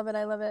 I love it.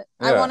 I love it.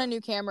 I Yeah. want a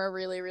new camera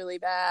really, really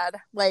bad.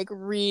 Like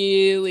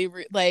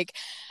like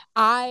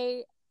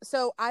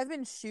I've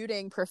been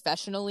shooting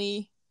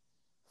professionally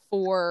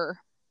for,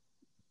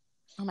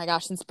 oh my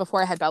gosh, since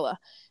before I had Bella.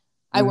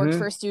 I worked Mm-hmm.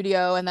 for a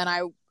studio and then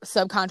I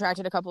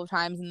subcontracted a couple of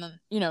times and then,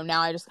 you know,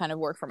 now I just kind of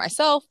work for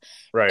myself.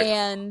 Right.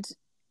 And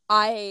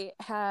I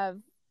have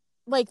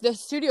like the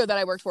studio that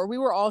I worked for, we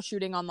were all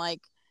shooting on like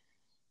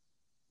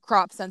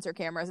crop sensor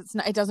cameras.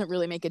 It doesn't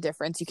really make a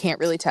difference. You can't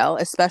really tell,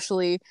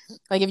 especially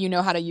like if you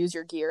know how to use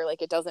your gear,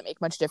 like it doesn't make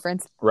much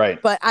difference.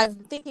 Right. But I've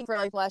been thinking for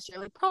like last year,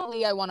 like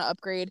probably I want to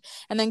upgrade.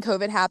 And then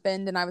COVID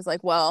happened and I was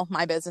like, well,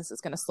 my business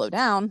is going to slow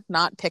down,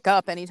 not pick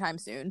up anytime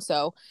soon.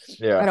 So I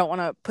Yeah. don't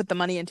want to put the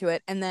money into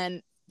it. And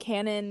then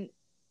Canon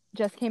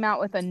just came out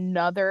with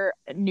another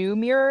new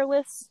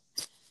mirrorless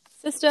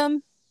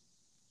system.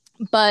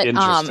 But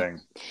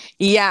Interesting.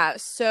 yeah,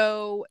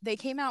 so they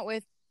came out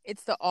with,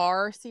 it's the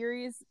R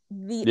series.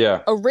 The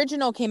Yeah.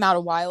 original came out a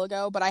while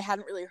ago, but I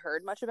hadn't really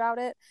heard much about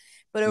it.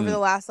 But over the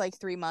last like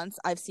 3 months,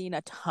 I've seen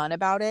a ton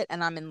about it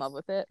and I'm in love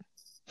with it.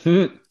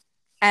 Mm.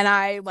 And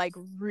I like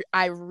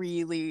I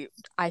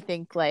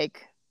think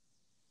like,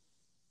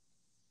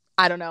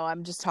 I don't know,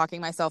 I'm just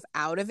talking myself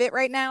out of it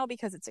right now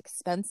because it's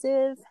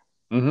expensive.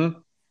 Mm-hmm.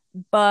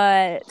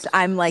 But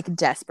I'm like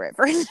desperate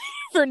for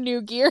for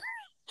new gear.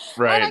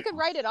 And I Right. could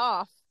write it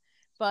off,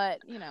 but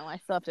you know, I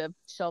still have to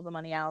shell the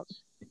money out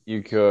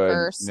You could.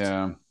 first.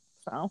 Yeah.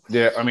 So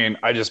Yeah. I mean,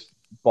 I just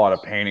bought a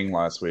painting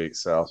last week,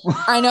 so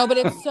I know, but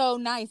it's so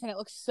nice and it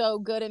looks so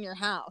good in your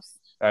house.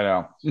 I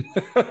know.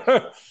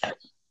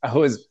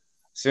 As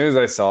soon as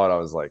I saw it, I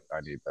was like,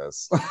 I need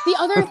this. The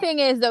other thing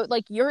is though,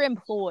 like you're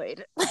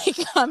employed. Like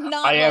I'm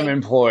not. I am like,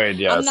 employed.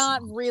 Yes. I'm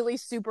not really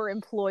super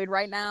employed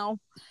right now.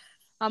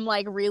 I'm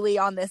like really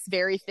on this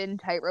very thin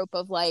tightrope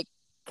of like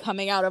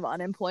coming out of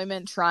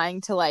unemployment,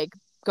 trying to like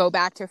go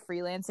back to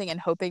freelancing and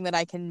hoping that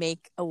I can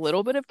make a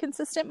little bit of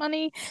consistent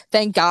money.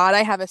 Thank God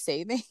I have a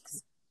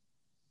savings.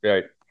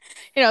 Right.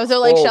 You know, so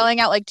like shelling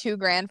out like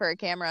 $2,000 for a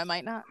camera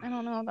might not, I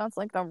don't know if that's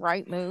like the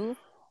right move.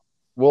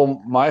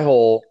 Well, my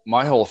whole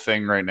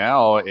thing right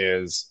now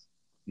is,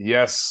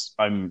 yes,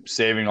 I'm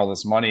saving all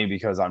this money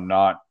because I'm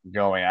not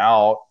going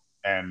out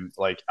and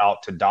like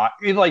out to die.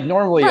 I mean, like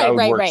normally I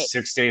would work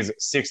 6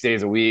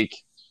 days a week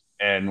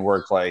and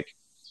work like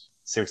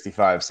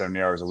 65, 70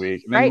 hours a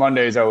week. And then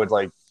Mondays I would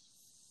like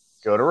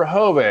go to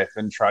Rehoboth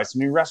and try some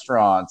new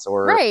restaurants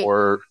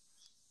or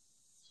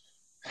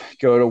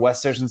go to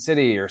West Ocean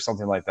City or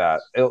something like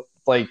that.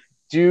 Like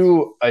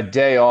do a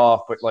day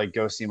off, but like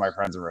go see my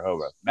friends in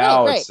Rehoboth.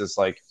 Now it's just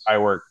like I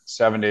work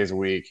 7 days a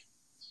week.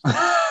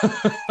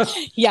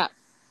 Yeah.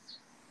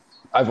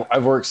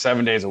 I've worked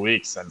 7 days a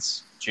week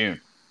since June.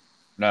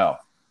 No,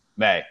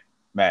 May.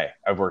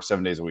 I've worked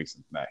 7 days a week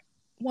since May.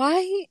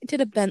 Why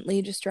did a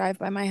Bentley just drive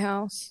by my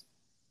house?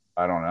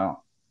 I don't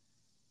know.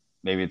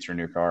 Maybe it's your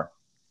new car.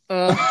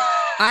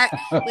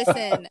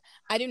 Listen,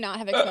 I do not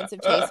have expensive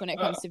taste when it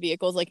comes to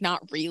vehicles. Like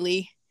not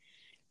really,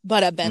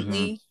 but a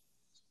Bentley.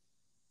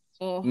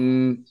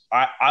 Mm-hmm.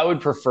 I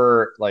would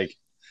prefer like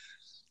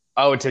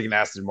I would take an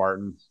Aston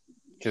Martin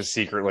because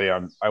secretly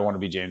I want to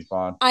be James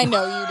Bond. I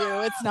know you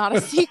do. It's not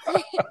a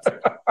secret.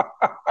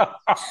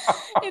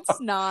 It's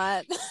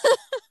not.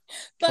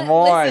 But come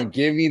on, listen,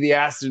 give me the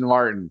Aston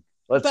Martin.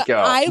 Let's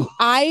go.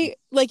 I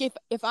like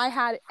if I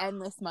had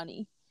endless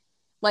money,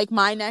 like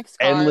my next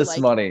car,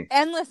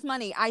 endless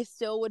money, I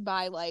still would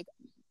buy like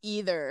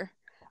either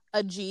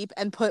a Jeep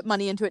and put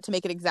money into it to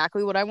make it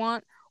exactly what I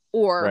want,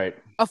 or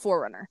a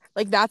 4Runner.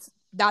 Like that's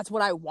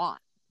what I want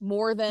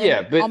more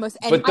than almost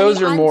any. But those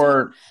are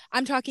more.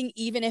 I'm talking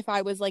even if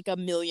I was like a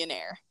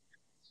millionaire,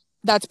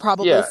 that's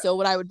probably still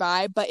what I would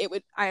buy. But it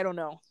would, I don't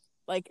know,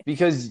 like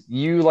because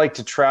you like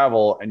to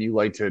travel and you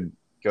like to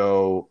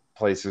go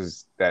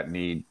places that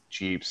need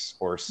Jeeps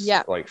or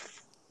like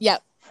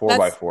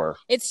 4x4.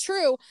 It's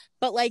true,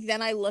 but like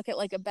then I look at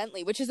like a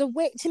Bentley, which is a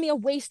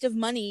waste of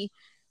money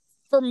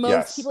for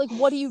most people. Like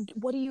what do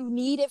you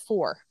need it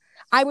for?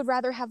 I would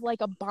rather have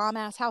like a bomb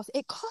ass house.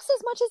 It costs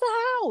as much as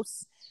a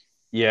house.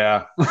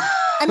 Yeah.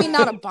 I mean,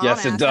 not a bomb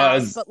yes, ass it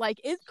does. House, but like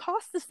it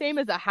costs the same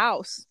as a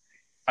house.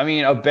 I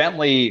mean, a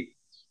Bentley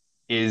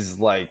is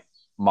like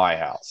my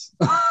house.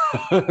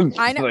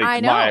 I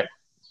Like know.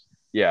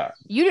 yeah.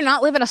 You do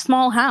not live in a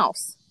small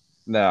house.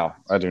 No,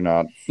 I do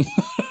not.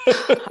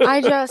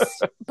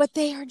 But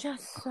they are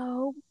just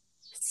so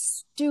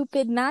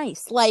stupid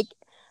nice. Like,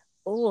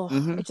 oh,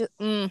 Hmm. it just,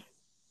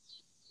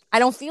 I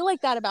don't feel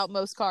like that about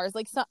most cars.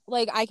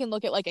 Like I can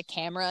look at like a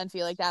camera and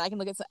feel like that. I can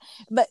look at,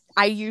 but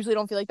I usually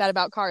don't feel like that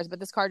about cars. But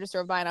this car just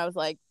drove by and I was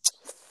like,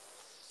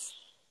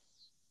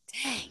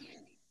 dang.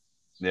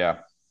 Yeah.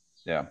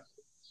 Yeah.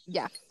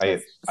 Yeah, I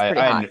it's pretty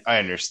hot. I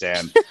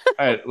understand.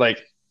 Like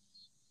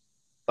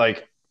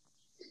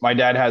my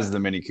dad has the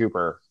Mini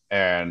Cooper,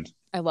 and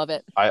I love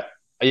it. I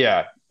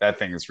yeah, that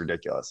thing is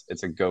ridiculous.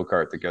 It's a go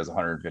kart that goes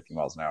 150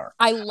 miles an hour.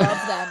 I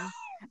love them.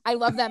 I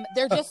love them.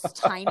 They're just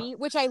tiny,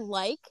 which I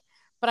like,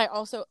 but I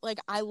also like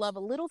I love a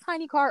little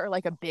tiny car or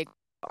like a big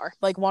car,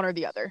 like one or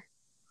the other.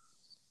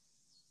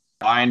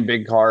 Buying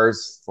big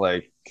cars,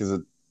 like because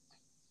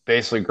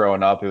basically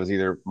growing up, it was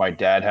either my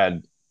dad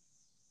had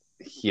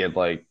he had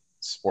like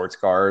sports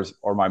cars,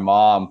 or my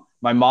mom.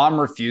 My mom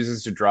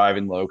refuses to drive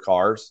in low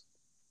cars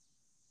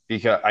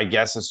because I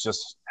guess it's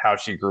just how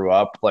she grew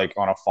up, like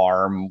on a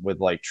farm with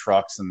like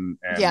trucks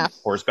Yeah. and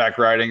horseback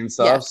riding and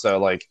Yeah. stuff.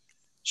 So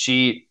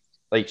she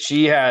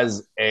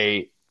has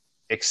a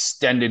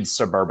extended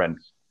Suburban,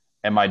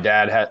 and my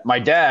dad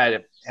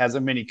has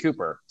a Mini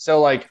Cooper. So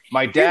like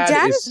my Your dad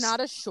dad is is not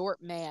a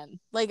short man.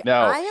 Like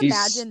no, I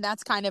imagine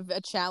that's kind of a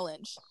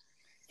challenge.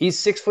 he's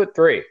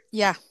 6'3",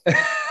 Yeah.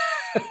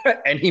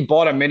 and he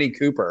bought a Mini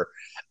Cooper,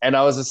 and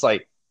I was just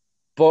like,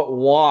 but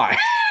why?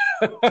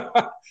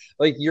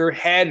 Like your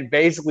head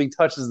basically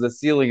touches the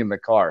ceiling in the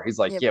car. He's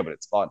like, Yep. yeah, but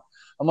it's fun.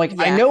 I'm like,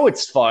 I Yeah. know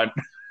it's fun.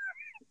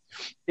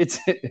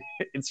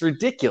 It's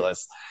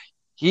ridiculous.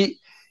 He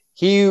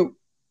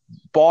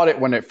bought it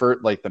when it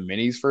first, like the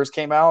minis first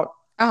came out.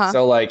 Uh-huh.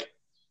 So like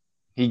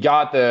he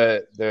got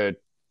the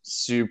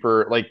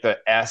super, like the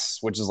S,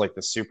 which is like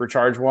the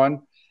supercharged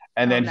one,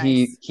 and Oh, then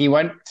nice. he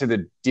went to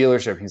the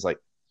dealership. He's like,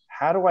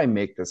 how do I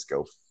make this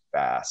go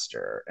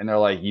faster? And they're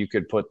like, you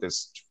could put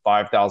this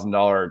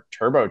 $5,000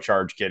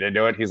 turbocharge kit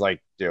into it. He's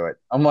like, do it.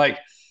 I'm like, Oh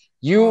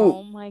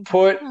you my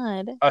put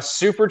God. a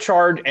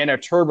supercharge and a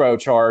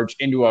turbocharge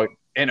into a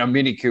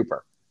Mini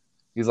Cooper.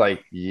 He's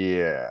like,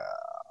 yeah.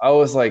 I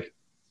was like,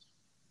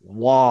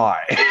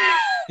 why?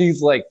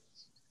 He's like,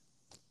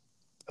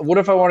 what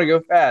if I want to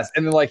go fast?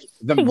 And then like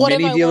the What if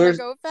mini I want to dealers,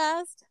 go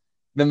fast?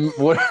 the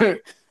what,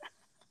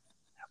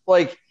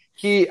 like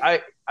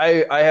I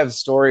have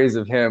stories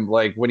of him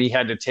like when he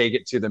had to take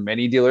it to the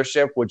mini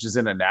dealership, which is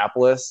in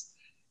Annapolis,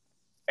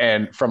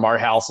 and from our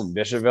house in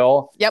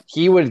Bishopville. Yep.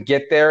 He would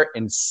get there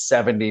in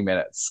 70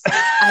 minutes.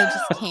 I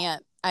just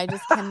can't. I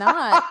just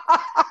cannot.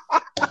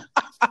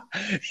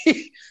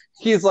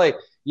 He's like,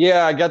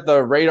 yeah, I got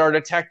the radar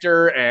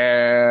detector,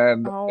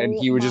 and Oh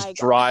he would my just God.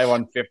 drive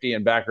on 50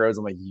 and back roads.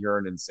 I'm like, you're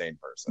an insane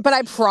person. But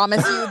I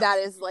promise you that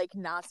is like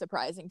not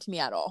surprising to me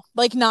at all.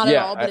 Like not at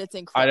all, but it's I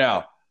incredible.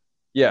 know.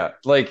 Yeah,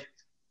 like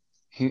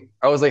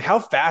I was like, how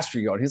fast are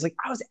you going? He's like,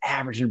 I was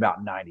averaging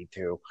about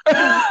 92.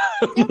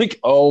 I'm like,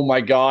 oh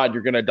my God,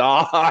 you're gonna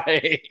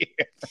die.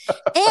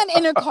 And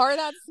in a car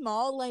that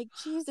small, like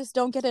Jesus,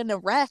 don't get in a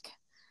wreck.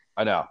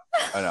 I know.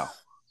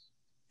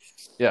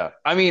 Yeah,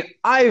 I mean,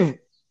 I've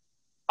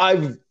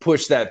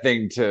pushed that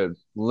thing to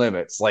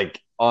limits. Like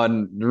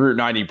on Route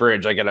 90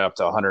 bridge, I get up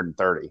to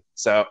 130.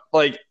 So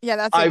like, Yeah,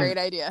 that's a great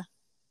idea.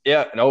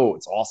 Yeah, no,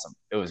 it's awesome.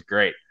 It was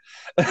great.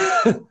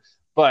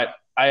 But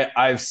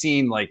I've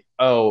seen like,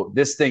 oh,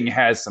 this thing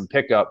has some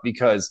pickup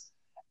because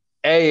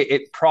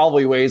it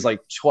probably weighs like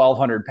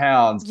 1,200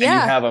 pounds, and you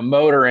Yeah. have a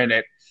motor in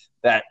it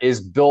that is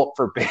built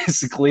for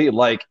basically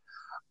like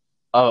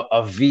a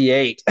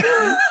V8.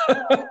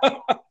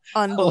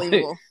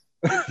 Unbelievable.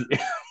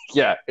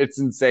 Yeah, it's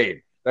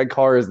insane. That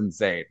car is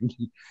insane.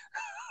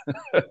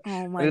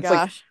 Oh my And it's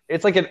gosh.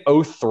 it's like an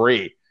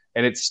 03,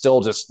 and it's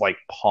still just like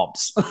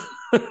pumps.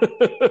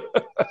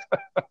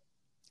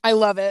 I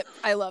love it.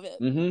 I love it.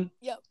 Mm-hmm.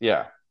 Yep.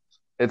 Yeah,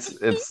 it's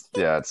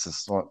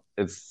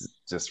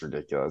just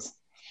ridiculous.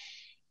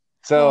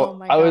 So Oh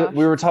my gosh.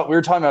 we were talking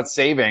about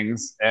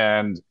savings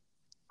and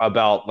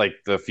about like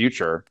the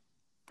future.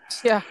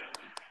 Yeah.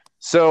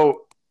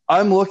 So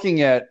I'm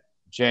looking at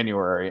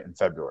January and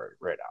February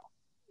right now.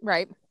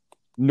 Right.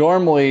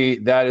 Normally,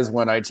 that is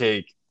when I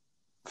take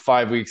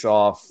 5 weeks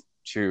off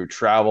to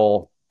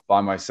travel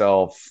by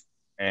myself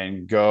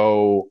and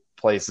go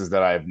places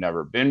that I've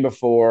never been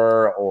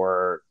before,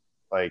 or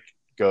like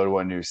go to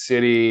a new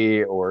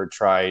city or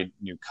try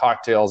new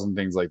cocktails and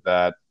things like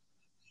that.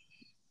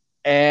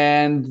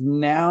 And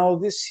now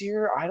this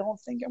year, I don't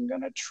think I'm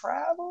going to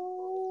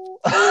travel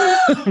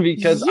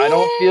because I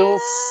don't feel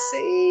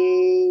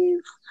safe.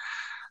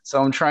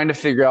 So I'm trying to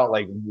figure out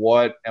like,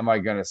 what am I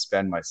going to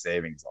spend my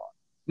savings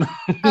on?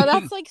 Oh,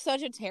 that's like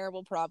such a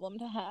terrible problem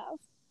to have.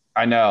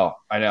 I know.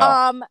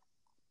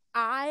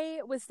 I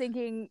was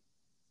thinking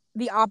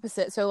the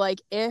opposite. So like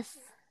if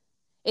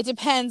it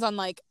depends on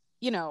like,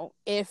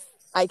 if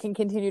I can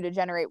continue to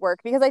generate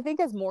work, because I think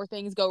as more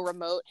things go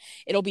remote,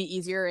 it'll be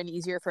easier and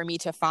easier for me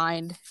to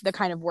find the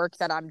kind of work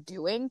that I'm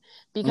doing,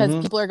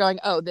 because people are going,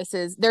 oh,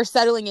 they're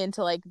settling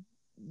into like,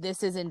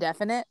 this is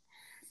indefinite.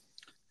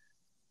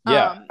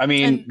 Yeah. I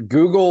mean, And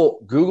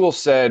Google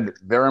said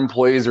their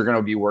employees are going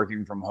to be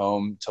working from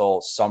home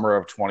till summer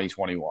of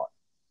 2021.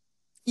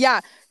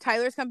 yeah,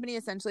 Tyler's company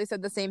essentially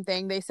said the same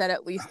thing. They said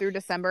at least through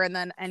December, and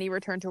then any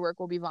return to work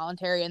will be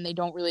voluntary, and they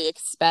don't really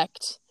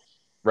expect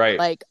Right.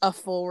 like a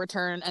full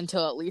return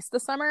until at least the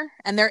summer.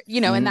 And they're,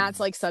 and Mhm. that's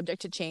like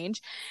subject to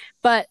change.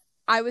 But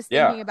I was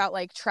Yeah. thinking about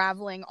like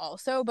traveling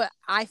also, but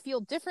I feel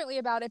differently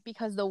about it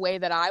because the way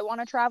that I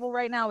want to travel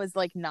right now is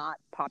like not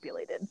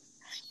populated.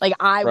 Like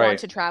I Right. want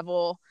to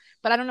travel,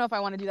 but I don't know if I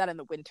want to do that in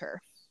the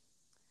winter.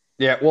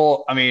 Yeah.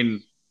 Well, I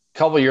mean, a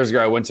couple of years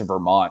ago, I went to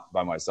Vermont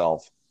by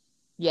myself,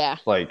 Yeah.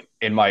 like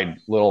in my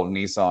little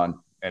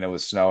Nissan, and it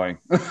was snowing.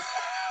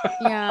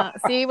 Yeah.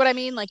 See what I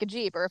mean? Like a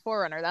Jeep or a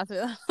 4Runner. That's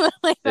what,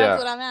 like, that's Yeah.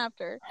 what I'm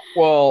after.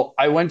 Well,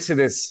 I went to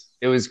this.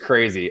 It was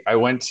crazy. I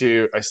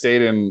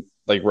stayed in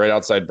like right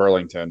outside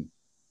Burlington,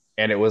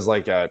 and it was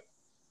like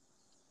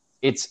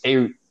it's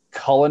a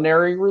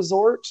culinary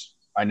resort.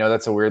 I know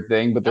that's a weird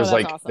thing, but Oh, there's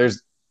that's like awesome.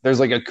 there's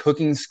like a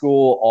cooking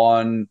school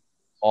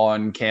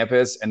on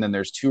campus, and then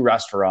there's 2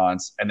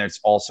 restaurants, and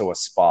there's also a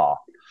spa.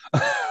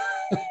 All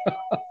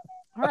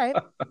right.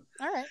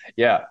 All right.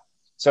 Yeah.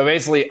 So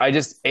basically, I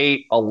just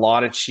ate a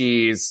lot of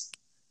cheese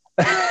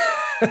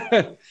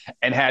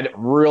and had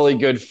really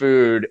good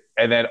food,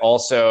 and then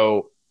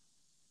also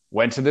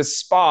went to this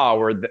spa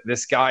where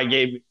this guy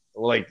did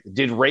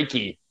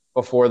Reiki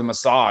before the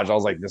massage. I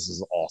was like, this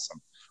is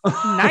awesome.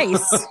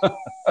 Nice.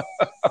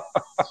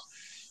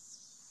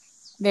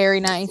 Very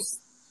nice.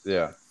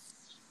 Yeah.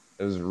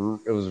 It was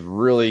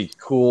really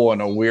cool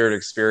and a weird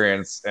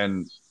experience.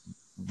 And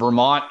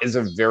Vermont is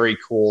a very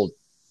cool,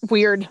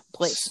 weird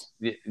place.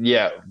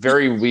 Yeah,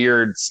 very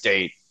weird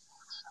state.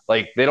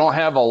 Like they don't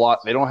have a lot.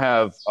 They don't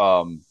have.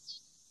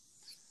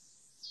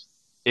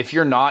 If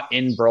you're not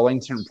in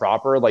Burlington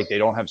proper, like they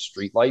don't have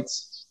street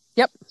lights.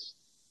 Yep.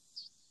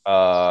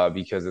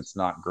 Because it's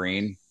not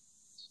green.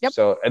 Yep.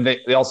 So, and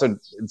they also,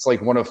 it's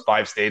like one of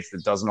 5 states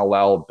that doesn't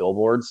allow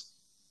billboards.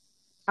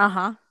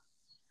 Uh-huh.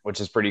 Which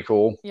is pretty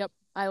cool. Yep.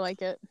 I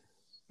like it.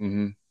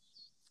 Mm-hmm.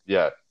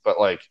 Yeah. But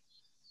like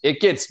it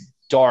gets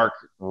dark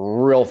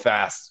real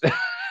fast.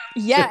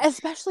 Yeah.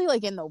 Especially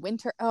like in the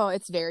winter. Oh,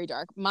 it's very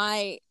dark.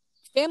 My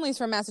family's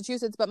from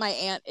Massachusetts, but my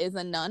aunt is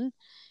a nun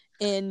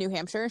in New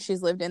Hampshire.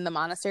 She's lived in the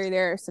monastery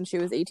there since she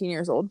was 18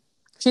 years old.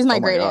 She's my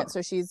great aunt.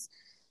 So she's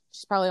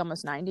probably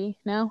almost 90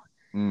 now.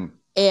 Mm.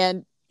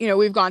 And,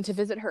 we've gone to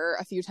visit her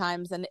a few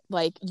times, and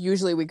like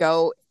usually we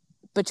go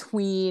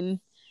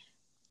between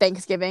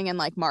Thanksgiving and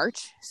like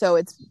March. So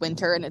it's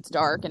winter and it's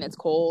dark and it's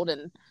cold,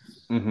 and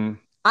mm-hmm.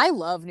 I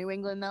love New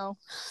England though.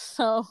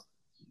 So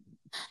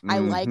I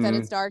like that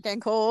it's dark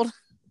and cold.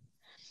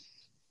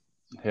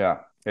 Yeah.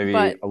 Maybe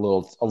a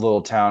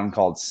little town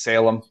called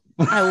Salem.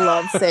 I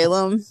love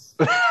Salem.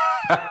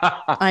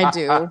 I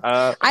do.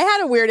 I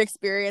had a weird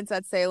experience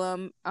at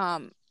Salem.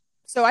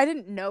 So I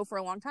didn't know for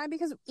a long time,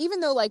 because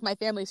even though like my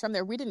family's from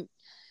there, we didn't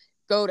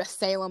go to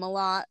Salem a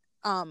lot.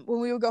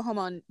 When we would go home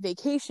on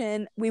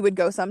vacation, we would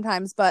go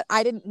sometimes, but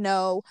I didn't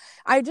know.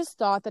 I just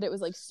thought that it was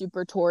like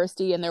super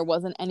touristy and there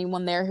wasn't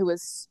anyone there who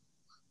was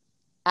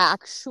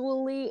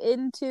actually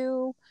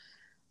into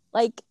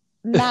like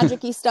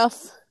magic-y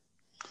stuff.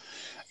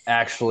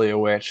 Actually a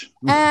witch.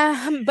 But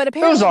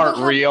apparently those aren't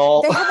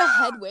real. They have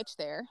a head witch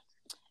there.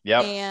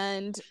 Yep.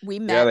 And we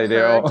met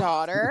her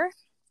daughter.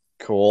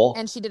 Cool.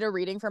 And she did a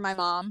reading for my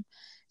mom.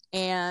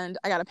 And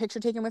I got a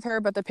picture taken with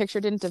her, but the picture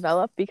didn't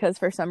develop because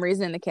for some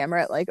reason in the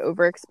camera it like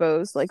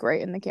overexposed, like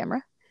right in the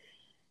camera.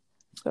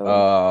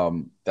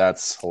 So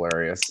that's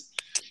hilarious.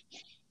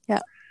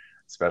 Yeah.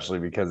 Especially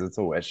because it's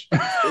a witch.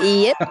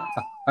 Yep.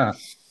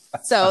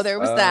 So there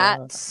was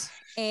that.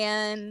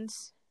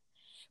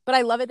 But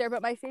I love it there.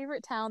 But my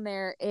favorite town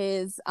there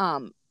is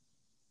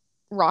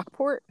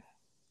Rockport,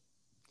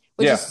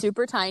 which is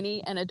super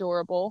tiny and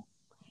adorable,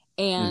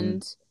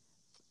 and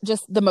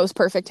just the most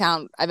perfect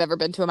town I've ever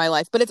been to in my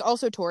life. But it's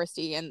also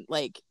touristy, and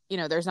like,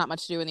 there's not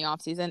much to do in the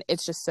off season.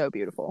 It's just so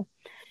beautiful.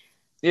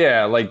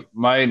 Yeah, like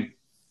my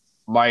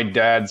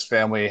dad's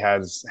family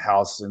has a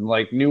house in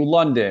like New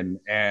London,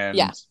 and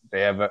they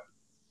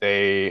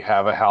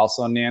have a house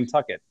on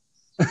Nantucket,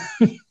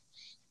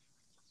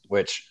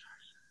 which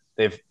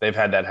they've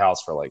had that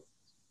house for like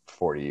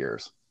 40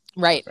 years.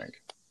 Right.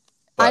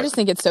 I just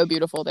think it's so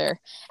beautiful there.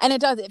 And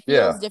it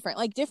feels different.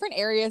 Like different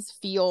areas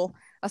feel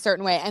a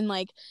certain way. And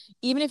like,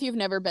 even if you've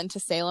never been to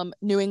Salem,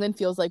 New England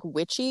feels like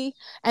witchy.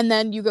 And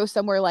then you go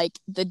somewhere like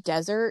the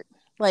desert,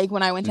 like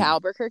when I went to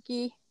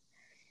Albuquerque.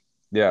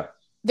 Yeah.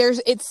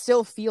 It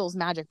still feels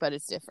magic, but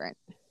it's different.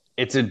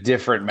 It's a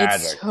different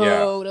magic. It's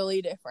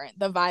totally different.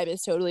 The vibe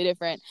is totally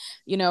different.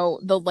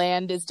 The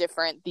land is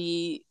different.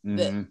 The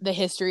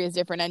history is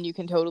different, and you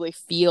can totally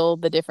feel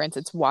the difference.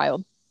 It's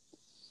wild.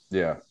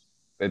 Yeah.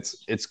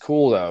 It's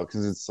cool though,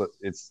 because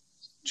it's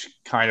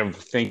kind of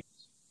thinking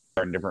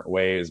in different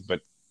ways, but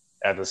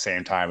at the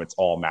same time, it's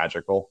all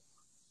magical.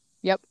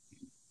 Yep.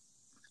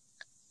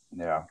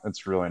 Yeah,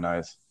 it's really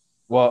nice.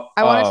 Well,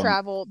 I want to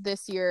travel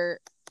this year.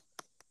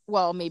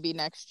 Well, maybe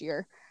next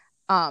year.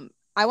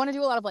 I want to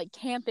do a lot of like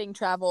camping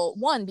travel.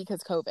 One,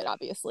 because COVID,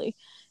 obviously,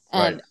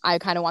 and right. I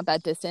kind of want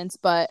that distance.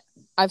 But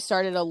I've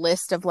started a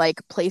list of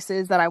like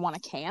places that I want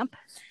to camp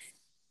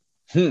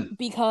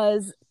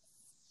because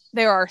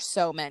there are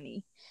so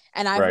many,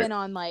 and I've Right. been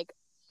on like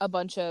a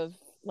bunch of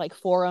like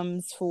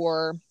forums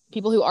for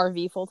people who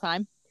RV full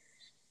time.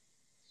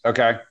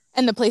 Okay.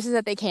 And the places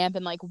that they camp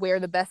and like where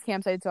the best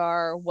campsites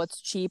are,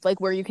 what's cheap,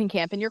 like where you can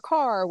camp in your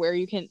car, where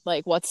you can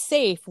like what's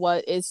safe,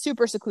 what is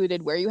super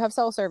secluded, where you have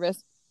cell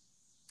service.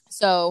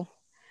 So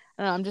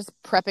I don't know, I'm just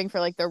prepping for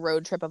like the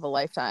road trip of a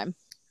lifetime.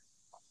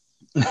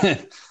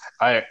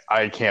 I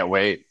can't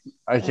wait.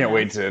 I can't Yeah.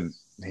 wait to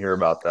hear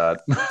about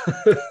that.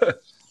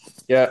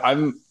 Yeah,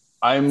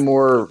 I'm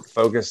more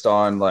focused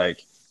on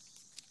like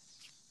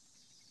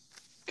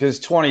because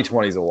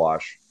 2020 is a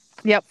wash.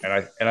 Yep.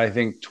 And I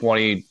think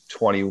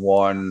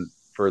 2021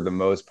 for the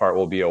most part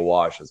will be a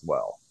wash as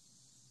well.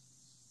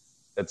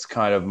 It's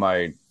kind of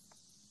my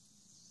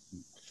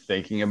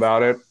thinking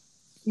about it.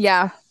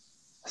 Yeah.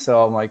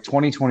 So I'm like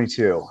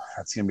 2022,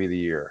 that's going to be the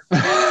year.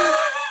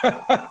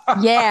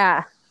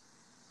 Yeah.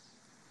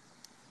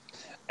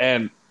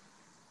 And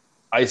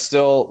I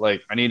still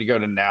like I need to go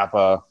to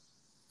Napa.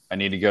 I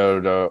need to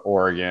go to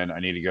Oregon. I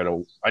need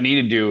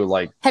to do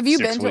like Have you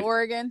been to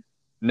Oregon?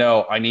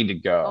 No, I need to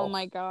go. Oh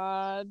my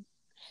God.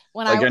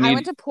 When like I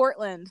went to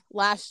Portland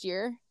last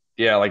year.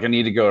 Yeah, like I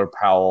need to go to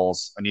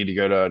Powell's. I need to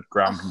go to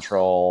Ground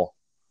Control.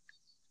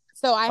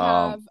 So I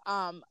have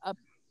a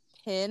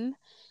pin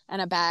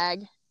and a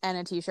bag and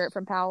a t-shirt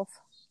from Powell's.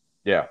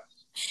 Yeah.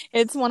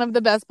 It's one of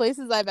the best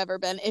places I've ever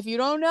been. If you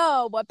don't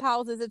know what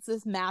Powell's is, it's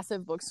this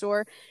massive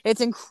bookstore. It's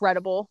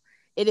incredible.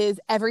 It is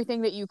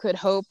everything that you could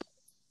hope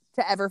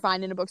to ever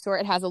find in a bookstore.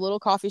 It has a little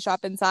coffee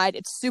shop inside.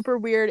 It's super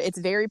weird. It's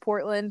very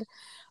Portland.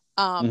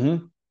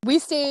 We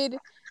stayed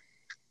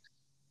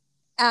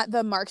at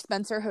the Mark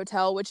Spencer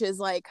Hotel, which is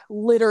like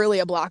literally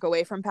a block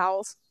away from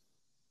Powell's.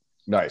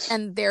 Nice.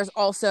 And there's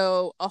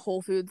also a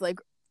Whole Foods like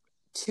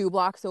 2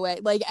 blocks away.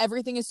 Like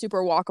everything is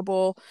super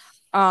walkable.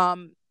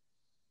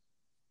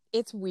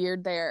 It's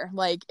weird there.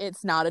 Like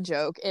it's not a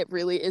joke. It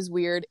really is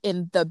weird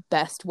in the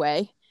best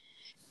way.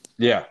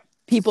 Yeah.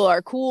 People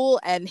are cool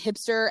and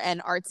hipster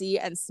and artsy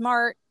and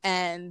smart,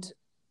 and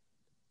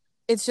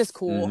it's just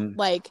cool.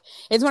 Like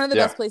it's one of the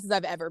best places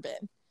I've ever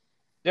been.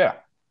 Yeah.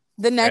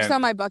 The next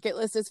on my bucket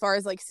list as far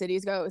as like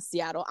cities go is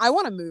Seattle. I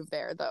want to move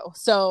there though.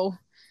 So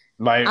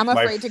I'm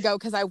afraid to go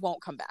because I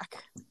won't come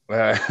back.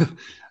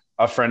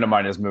 A friend of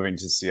mine is moving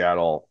to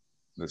Seattle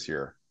this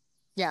year.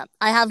 Yeah.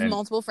 I have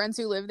multiple friends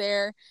who live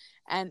there,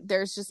 and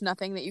there's just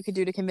nothing that you could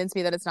do to convince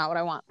me that it's not what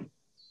I want.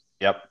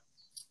 Yep.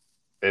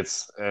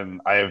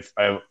 And I have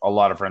a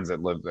lot of friends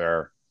that live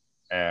there,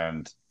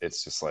 and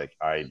it's just like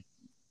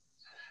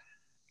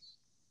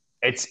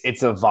it's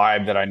a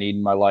vibe that I need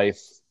in my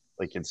life.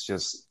 Like it's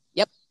just.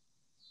 Yep.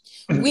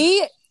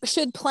 We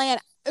should plan.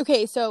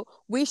 Okay, so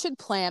we should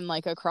plan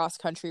like a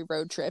cross-country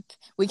road trip.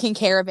 We can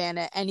caravan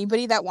it.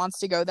 Anybody that wants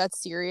to go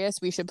that's serious,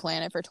 we should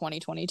plan it for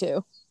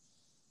 2022.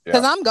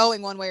 Because I'm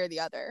going one way or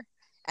the other.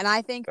 And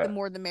I think the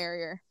more the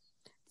merrier.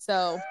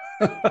 So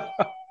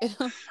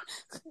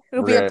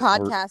it'll be a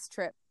podcast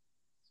trip.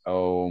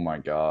 Oh my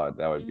God,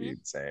 that would be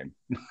insane.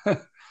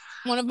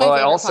 One of my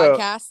favorite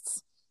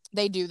podcasts,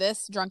 they do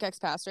this, Drunk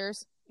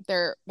Ex-Pastors.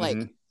 They're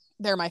like,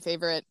 they're my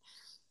favorite.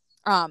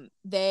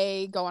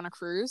 They go on a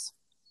cruise.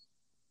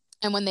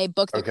 And when they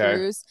book the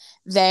cruise,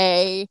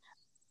 they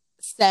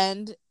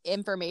send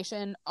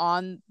information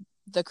on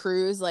the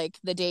cruise, like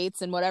the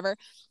dates and whatever,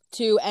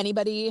 to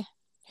anybody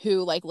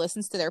who like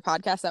listens to their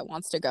podcast that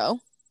wants to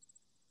go.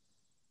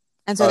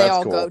 And so they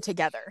all go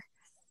together.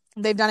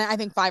 They've done it, I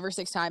think, 5 or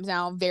 6 times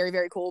now. Very,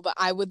 very cool. But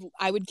I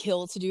would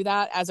kill to do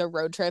that as a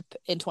road trip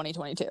in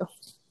 2022.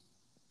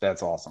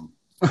 That's awesome.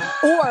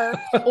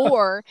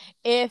 or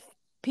if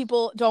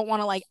people don't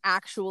want to like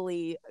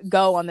actually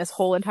go on this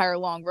whole entire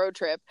long road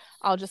trip,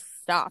 I'll just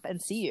stop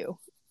and see you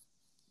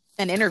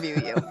and interview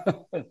you.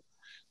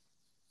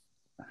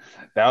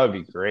 That would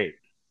be great.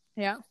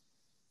 Yeah.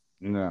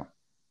 No.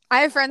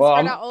 I have friends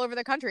spread out all over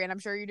the country, and I'm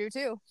sure you do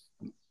too.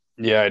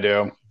 Yeah, I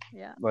do.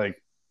 Yeah. Like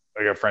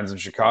I got friends in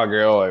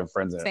Chicago. I have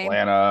friends in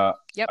Atlanta.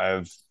 Yep. I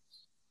have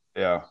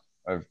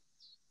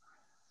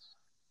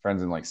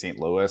friends in like St.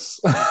 Louis.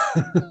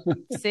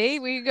 See,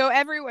 we go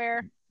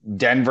everywhere.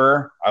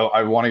 Denver.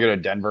 I want to go to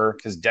Denver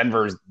because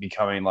Denver is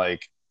becoming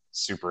like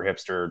super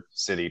hipster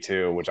city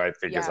too, which I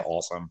think is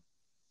awesome.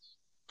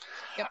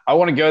 Yep. I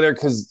want to go there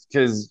because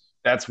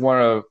that's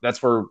where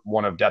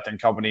one of Death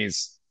and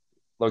Company's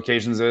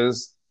locations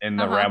is in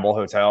the Ramble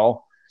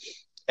Hotel,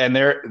 and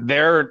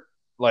they're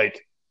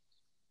like,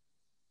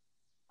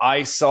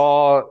 I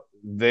saw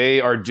they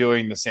are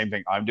doing the same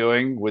thing I'm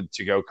doing with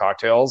to-go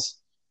cocktails.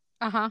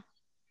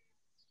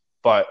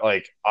 But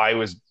like I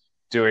was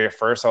doing it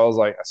first. I was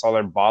like, I saw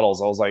their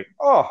bottles. I was like,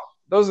 oh,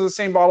 those are the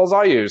same bottles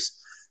I use.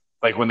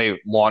 Like when they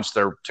launched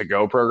their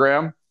to-go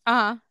program.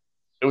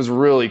 it was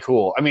really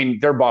cool. I mean,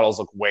 their bottles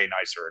look way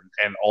nicer,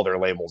 and all their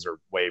labels are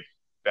way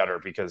better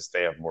because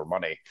they have more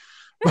money.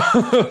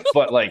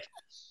 But like,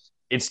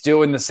 it's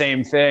doing the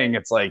same thing.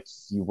 It's like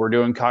we're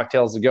doing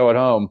cocktails to go at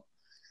home.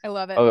 I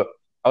love it.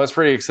 I was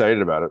pretty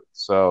excited about it.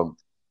 So,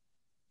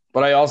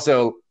 but I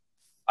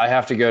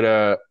have to go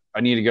to.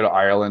 I need to go to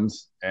Ireland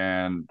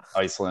and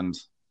Iceland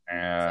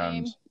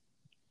and. Same.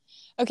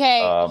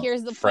 Okay,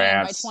 here's the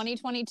plan. France. By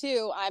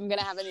 2022, I'm going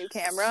to have a new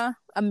camera,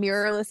 a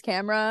mirrorless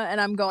camera, and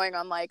I'm going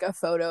on like a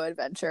photo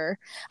adventure.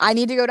 I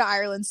need to go to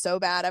Ireland so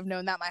bad. I've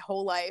known that my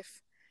whole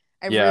life.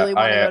 I really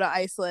want to go to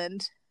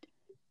Iceland.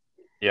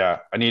 Yeah,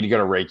 I need to go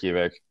to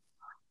Reykjavik.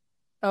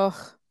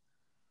 Oh.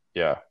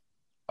 Yeah.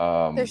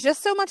 There's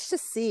just so much to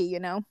see, you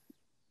know?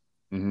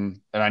 Mm-hmm.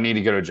 And I need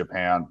to go to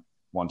Japan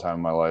one time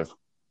in my life.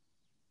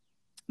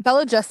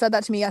 Bella just said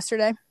that to me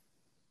yesterday.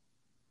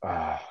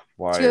 Why?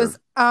 She goes,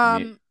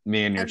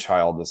 me and your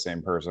child the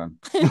same person.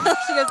 She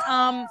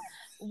goes,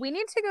 we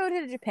need to go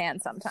to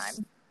Japan sometime.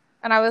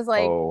 And I was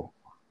like,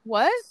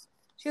 what?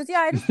 She goes,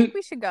 yeah, I just think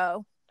we should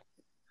go.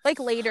 Like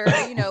later,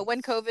 you know,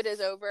 when COVID is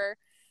over.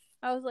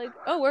 I was like,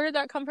 oh, where did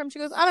that come from? She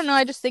goes, I don't know.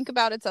 I just think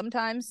about it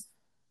sometimes.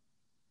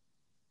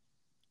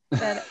 I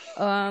said,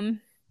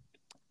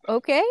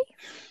 okay.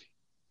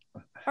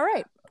 All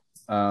right.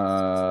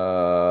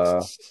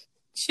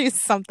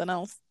 She's something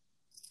else.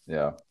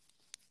 Yeah.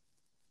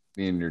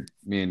 Me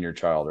and your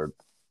child are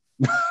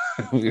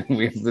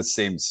we have the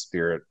same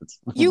spirit.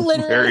 You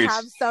literally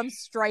have some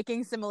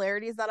striking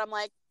similarities that I'm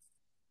like,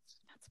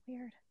 that's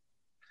weird.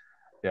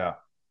 Yeah.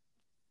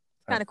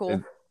 Kind of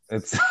cool.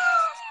 It's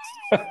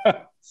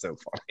so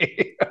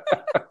funny.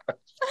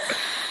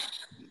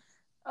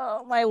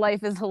 Oh, my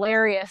life is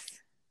hilarious.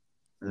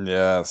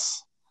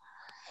 Yes.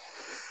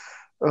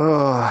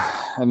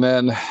 Oh, and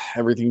then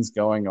everything's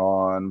going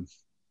on,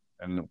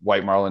 and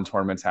White Marlin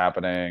tournament's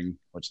happening,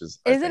 which is.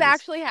 Is it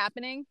actually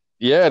happening?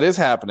 Yeah, it is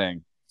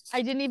happening.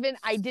 I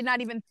did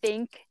not even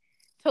think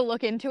to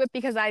look into it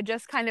because I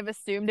just kind of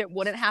assumed it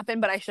wouldn't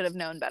happen, but I should have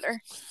known better.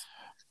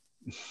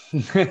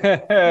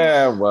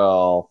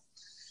 Well,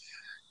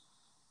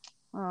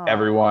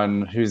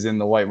 everyone who's in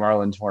the White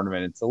Marlin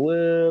tournament, it's a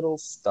little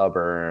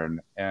stubborn,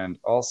 and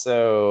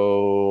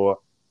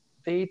also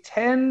they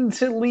tend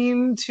to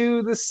lean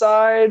to the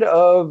side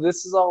of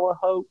this is all a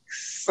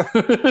hoax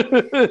and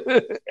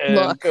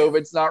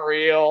COVID's not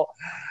real.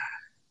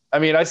 I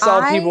mean, I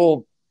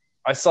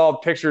saw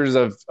pictures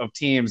of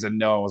teams and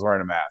no one was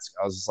wearing a mask.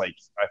 I was just like,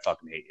 I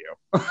fucking hate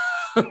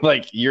you.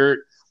 Like you're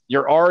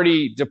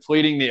already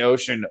depleting the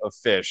ocean of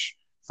fish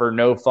for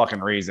no fucking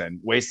reason,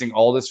 wasting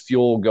all this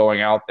fuel going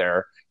out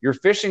there. You're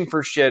fishing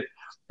for shit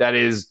that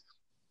is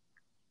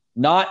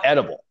not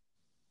edible.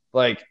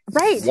 Like,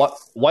 right.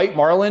 White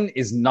Marlin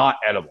is not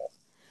edible.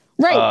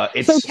 Right.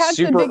 It's so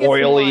super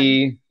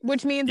oily. One,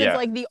 which means it's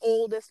like the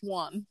oldest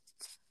one.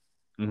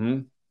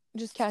 Mm-hmm.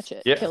 Just catch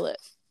it. Yeah. Kill it.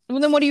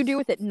 And then what do you do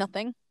with it?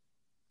 Nothing.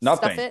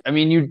 Nothing. I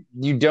mean,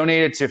 you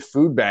donate it to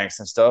food banks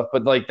and stuff,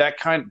 but like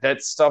that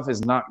stuff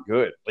is not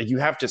good. Like you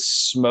have to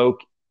smoke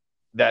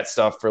that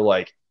stuff for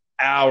like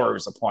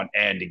hours upon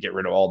end to get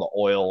rid of all the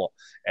oil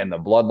and the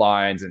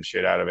bloodlines and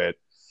shit out of it.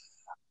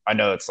 I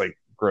know it's like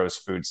gross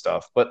food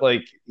stuff, but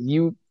like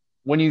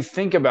when you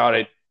think about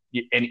it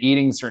and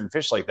eating certain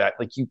fish like that,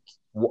 like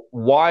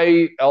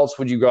why else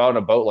would you go out on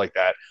a boat like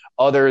that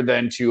other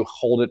than to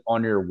hold it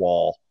on your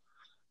wall?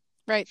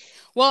 Right.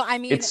 Well, I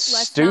mean, let's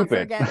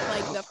stupid. Not forget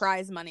like the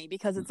prize money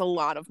because it's a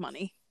lot of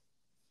money.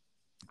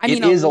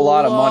 It is a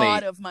lot of money. A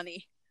lot of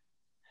money.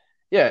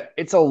 Yeah,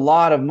 it's a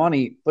lot of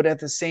money, but at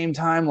the same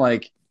time,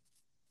 like,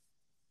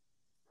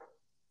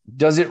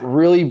 does it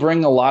really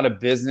bring a lot of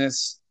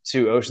business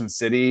to Ocean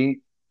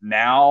City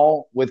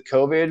now with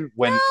COVID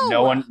when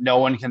no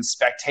one can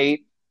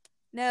spectate?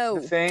 No.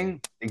 The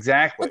thing?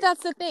 Exactly. But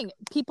that's the thing.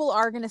 People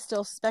are going to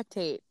still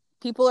spectate.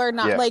 People are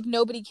not like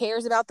nobody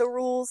cares about the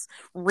rules,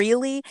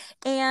 really.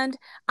 And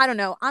I don't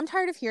know. I'm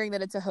tired of hearing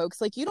that it's a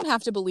hoax. Like you don't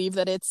have to believe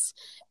that it's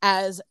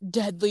as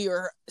deadly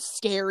or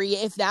scary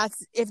if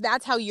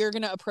that's how you're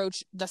going to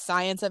approach the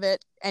science of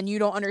it and you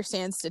don't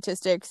understand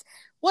statistics.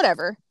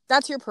 Whatever.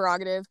 That's your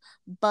prerogative.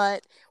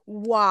 But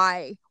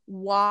why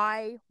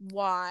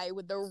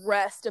would the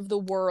rest of the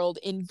world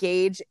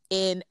engage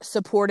in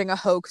supporting a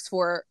hoax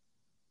for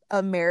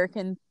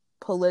American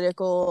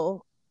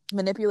political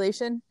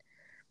manipulation?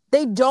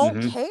 They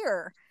don't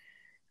care.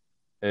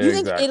 You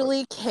think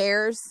Italy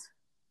cares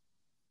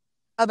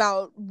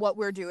about what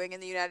we're doing in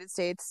the United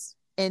States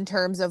in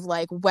terms of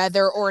like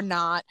whether or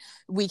not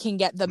we can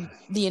get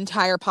the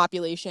entire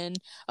population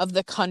of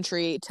the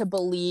country to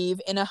believe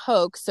in a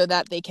hoax so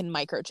that they can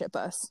microchip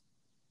us?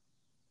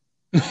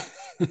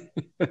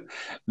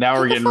 Now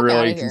we're getting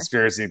really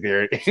conspiracy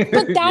theory.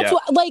 But that's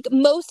what, like,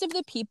 most of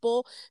the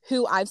people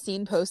who I've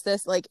seen post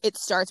this, like, it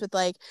starts with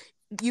like,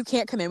 you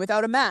can't come in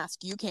without a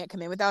mask. You can't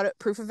come in without a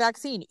proof of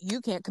vaccine. You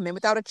can't come in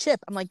without a chip.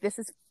 I'm like, this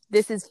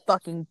is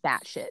fucking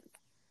batshit.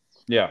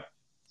 Yeah.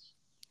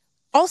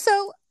 Also,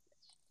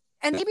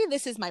 and maybe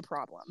this is my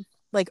problem,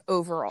 like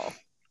overall,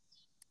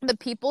 the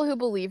people who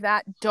believe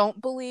that don't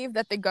believe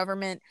that the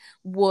government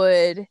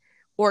would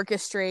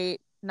orchestrate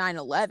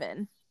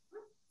 9/11,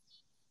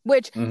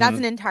 which that's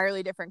an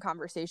entirely different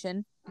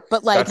conversation.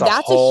 But like that's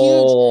a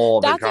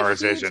whole big huge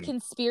conversation.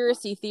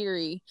 conspiracy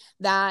theory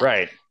that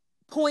Right.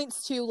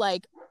 points to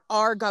like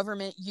our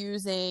government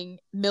using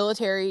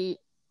military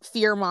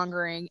fear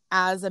mongering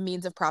as a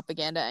means of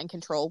propaganda and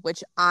control,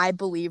 which I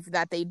believe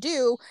that they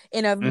do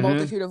in a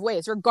multitude of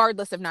ways,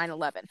 regardless of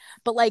 9/11.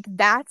 But like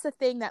that's a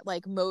thing that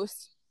like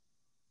most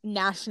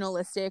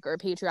nationalistic or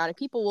patriotic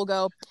people will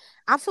go,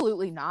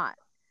 absolutely not.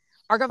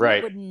 Our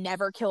government would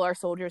never kill our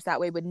soldiers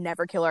that way, would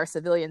never kill our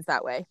civilians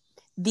that way.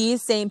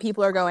 These same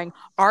people are going,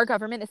 our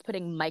government is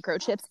putting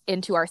microchips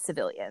into our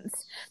civilians.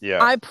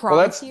 Yeah. I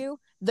promise you,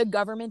 the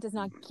government does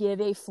not give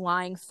a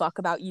flying fuck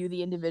about you,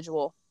 the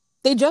individual.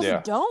 They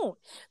just don't.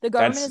 The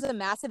government is a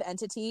massive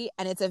entity,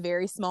 and it's a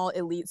very small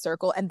elite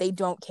circle, and they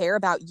don't care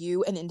about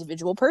you, an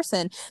individual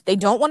person. They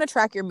don't want to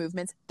track your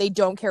movements. They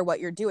don't care what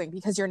you're doing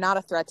because you're not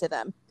a threat to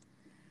them.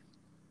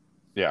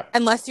 Yeah.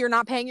 Unless you're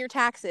not paying your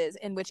taxes,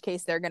 in which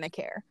case they're going to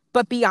care.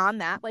 But beyond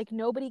that, like,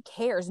 nobody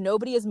cares.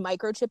 Nobody is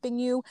microchipping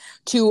you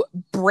to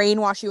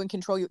brainwash you and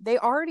control you. They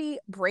already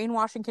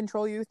brainwash and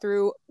control you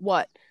through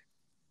what?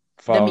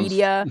 Phones. The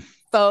media,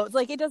 phones.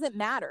 Like, it doesn't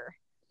matter.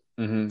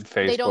 Facebook.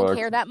 They don't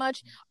care that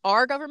much.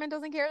 Our government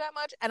doesn't care that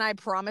much. And I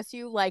promise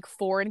you, like,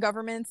 foreign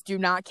governments do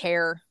not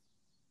care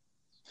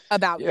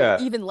about you,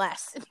 even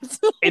less.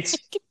 It's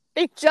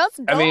they just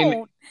don't. I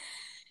mean,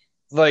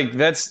 like,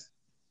 that's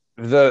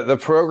the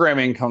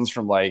programming comes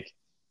from like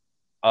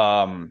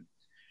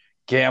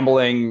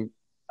gambling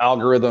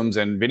algorithms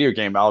and video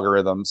game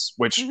algorithms,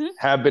 which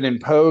have been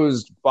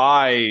imposed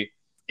by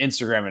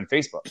Instagram and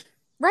Facebook.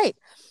 Right.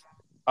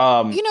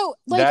 You know,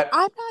 like,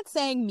 I'm not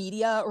saying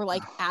media or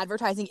like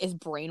advertising is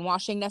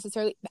brainwashing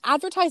necessarily.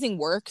 Advertising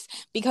works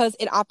because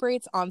it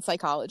operates on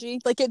psychology.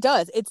 Like, it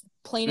does. It's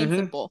plain and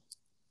simple.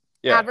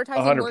 Yeah,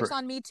 advertising 100%. Works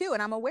on me too,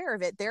 and I'm aware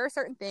of it. There are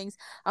certain things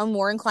I'm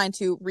more inclined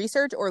to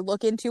research or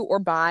look into or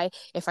buy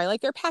if I like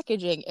their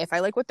packaging, if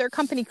I like what their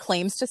company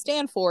claims to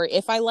stand for,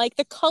 if I like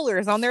the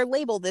colors on their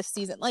label this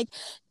season. Like,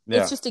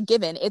 it's just a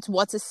given. It's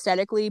what's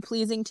aesthetically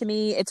pleasing to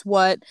me. It's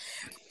what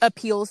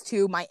appeals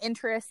to my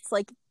interests.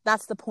 Like,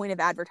 that's the point of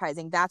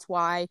advertising. That's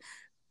why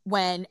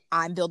when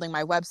I'm building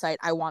my website,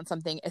 I want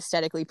something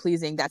aesthetically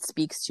pleasing that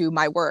speaks to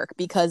my work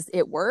because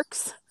it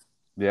works.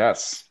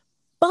 Yes.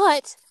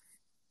 But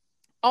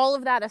all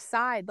of that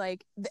aside,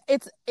 like,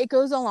 it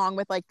goes along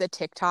with like the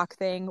TikTok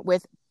thing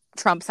with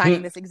Trump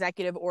signing this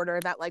executive order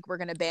that like we're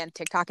going to ban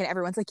TikTok, and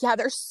everyone's like, yeah,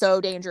 they're so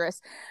dangerous.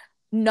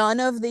 None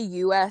of the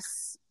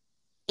US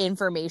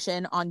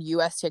information on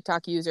US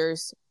TikTok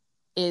users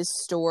is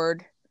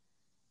stored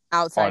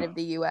outside of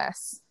the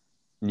US.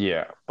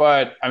 Yeah,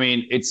 but I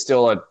mean, it's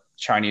still a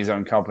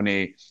Chinese-owned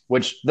company,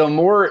 which the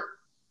more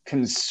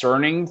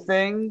concerning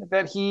thing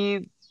that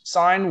he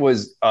signed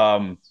was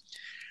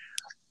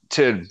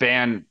to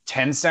ban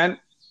Tencent,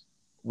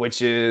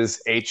 which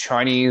is a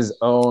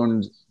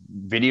Chinese-owned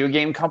video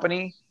game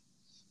company,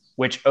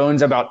 which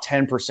owns about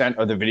 10%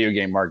 of the video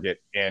game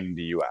market in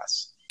the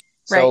US.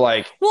 So,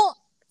 like, well,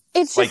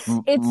 it's like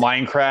it's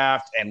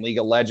Minecraft and League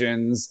of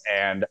Legends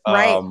and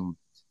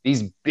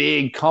these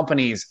big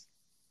companies,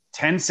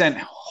 Tencent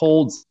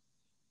holds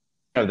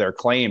their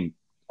claim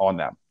on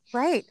them.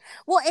 Right.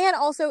 Well, and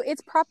also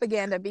it's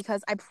propaganda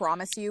because I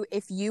promise you,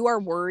 if you are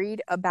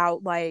worried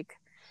about like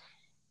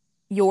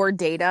your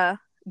data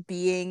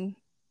being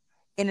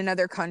in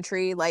another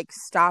country, like,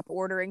 stop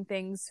ordering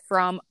things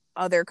from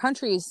other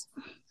countries.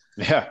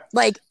 Yeah.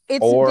 Like,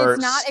 it's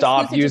not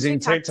stop using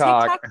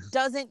TikTok. TikTok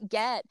doesn't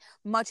get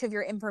much of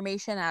your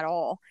information at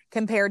all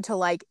compared to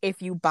like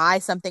if you buy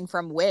something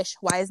from Wish.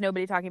 Why is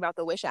nobody talking about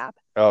the Wish app?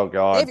 Oh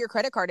God. They have your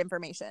credit card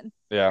information.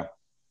 Yeah.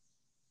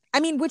 I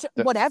mean,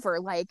 whatever.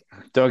 Like,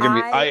 don't get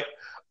me.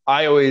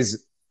 I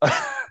always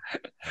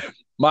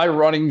my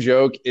running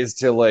joke is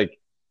to like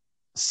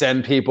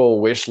send people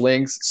Wish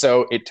links,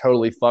 so it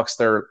totally fucks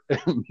their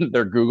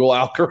Google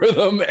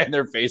algorithm and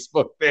their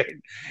Facebook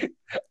thing. It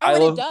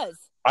does.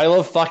 I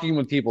love fucking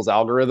with people's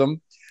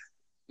algorithm.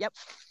 Yep.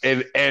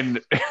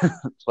 And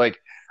like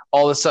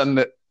all of a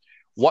sudden,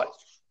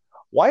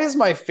 why is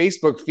my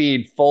Facebook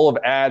feed full of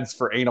ads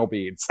for anal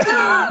beads?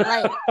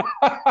 Right.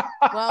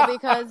 Well,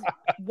 because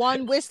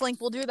one Wish link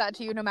will do that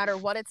to you no matter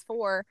what it's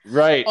for.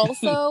 Right.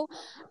 Also,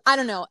 I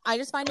don't know. I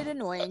just find it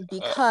annoying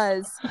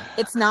because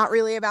it's not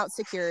really about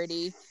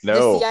security.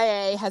 No. The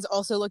CIA has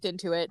also looked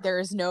into it. There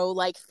is no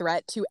like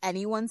threat to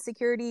anyone's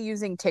security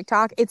using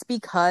TikTok. It's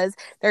because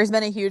there's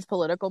been a huge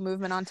political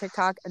movement on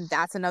TikTok, and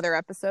that's another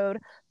episode.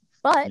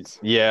 But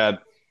yeah,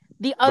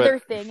 the other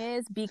thing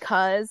is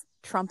because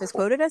Trump is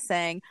quoted as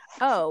saying,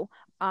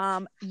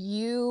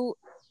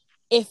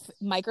 if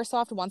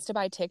Microsoft wants to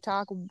buy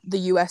TikTok, the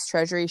U.S.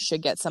 Treasury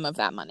should get some of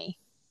that money.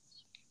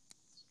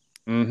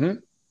 Mm-hmm.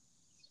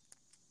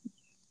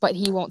 But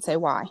he won't say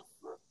why.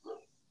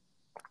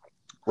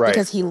 Right.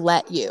 Because he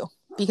let you.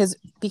 Because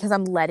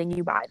I'm letting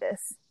you buy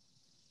this.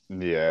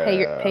 Yeah.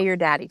 Pay your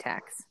daddy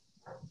tax.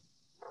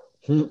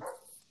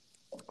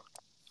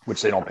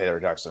 Which they don't pay their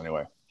taxes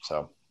anyway.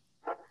 So.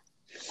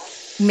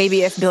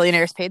 Maybe if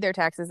billionaires paid their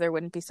taxes, there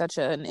wouldn't be such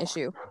an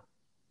issue.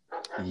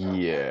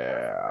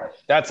 Yeah,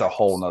 that's a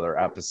whole nother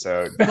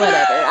episode.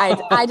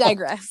 Whatever. I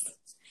digress.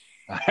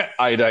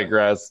 I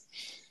digress.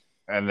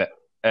 And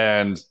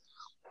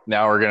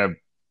now we're gonna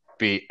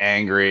be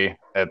angry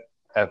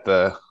at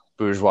the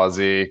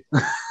bourgeoisie.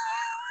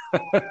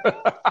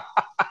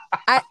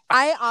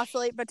 I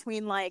oscillate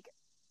between like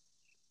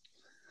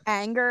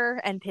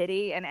anger and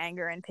pity and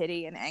anger and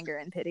pity and anger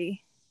and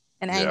pity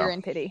and anger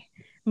and pity.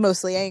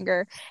 Mostly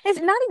anger. It's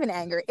not even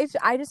anger.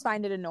 I just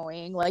find it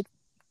annoying. Like,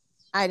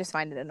 I just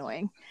find it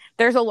annoying.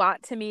 There's a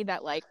lot to me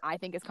that like I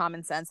think is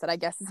common sense that I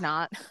guess is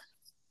not.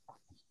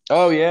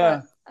 Oh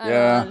yeah.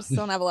 I just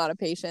don't have a lot of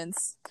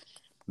patience.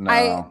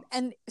 No.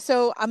 And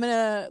so I'm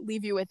gonna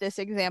leave you with this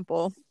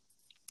example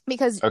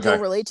because you'll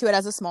relate to it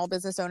as a small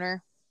business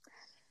owner.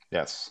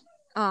 Yes.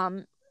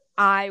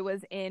 I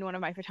was in one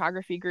of my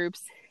photography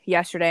groups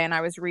yesterday and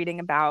I was reading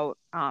about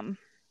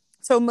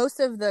so most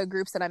of the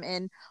groups that I'm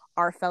in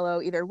are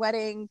fellow either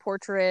wedding,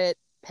 portrait,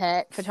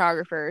 pet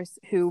photographers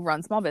who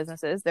run small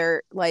businesses.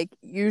 They're like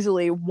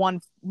usually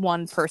one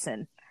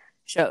person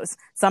shows.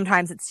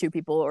 Sometimes it's two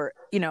people, or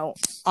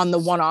on the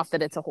one-off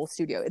that it's a whole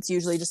studio. It's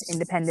usually just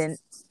independent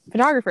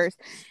photographers.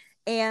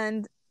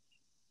 And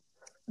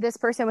this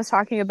person was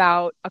talking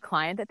about a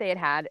client that they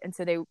had, and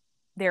so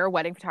they're a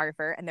wedding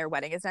photographer and their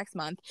wedding is next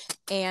month.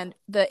 And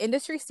the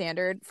industry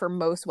standard for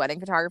most wedding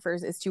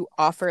photographers is to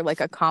offer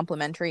like a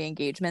complimentary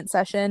engagement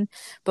session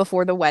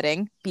before the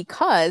wedding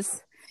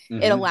because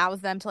it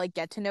allows them to like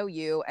get to know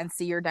you and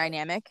see your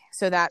dynamic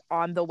so that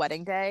on the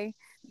wedding day,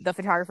 the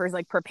photographer is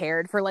like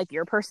prepared for like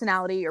your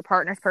personality, your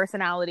partner's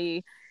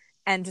personality,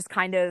 and just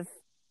kind of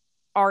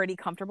already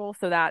comfortable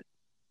so that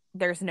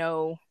there's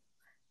no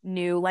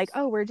new like,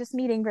 oh, we're just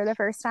meeting for the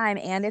first time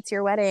and it's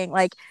your wedding.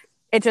 Like,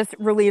 it just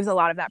relieves a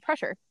lot of that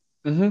pressure.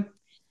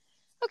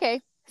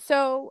 Okay.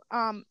 So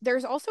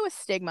there's also a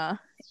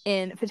stigma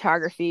in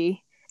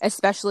photography,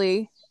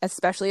 especially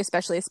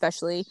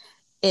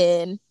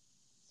in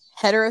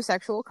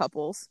heterosexual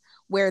couples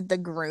where the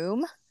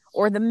groom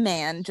or the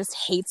man just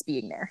hates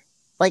being there.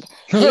 Like,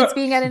 hates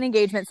being at an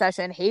engagement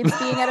session, hates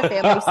being at a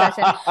family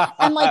session.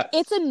 And like,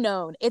 it's a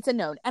known.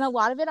 And a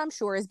lot of it, I'm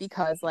sure, is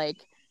because like,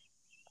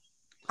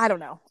 I don't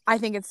know. I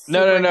think it's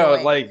no.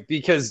 annoying. Like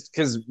because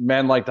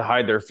men like to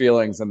hide their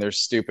feelings and they're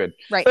stupid.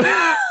 Right.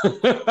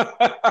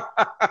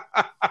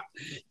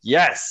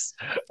 Yes.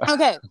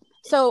 Okay.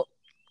 So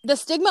the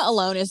stigma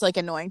alone is like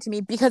annoying to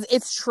me because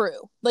it's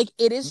true. Like,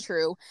 it is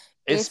true.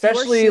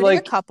 Especially like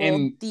a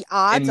couple, the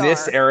odds in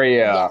this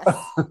area.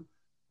 Yes,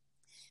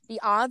 the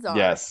odds are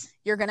yes,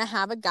 you're gonna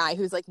have a guy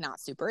who's like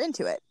not super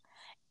into it.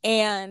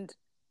 And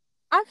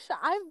I've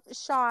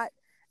shot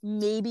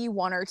maybe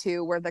one or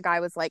two where the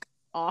guy was like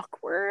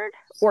awkward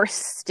or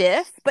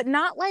stiff, but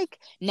not like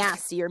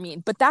nasty or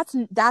mean. But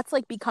that's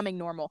like becoming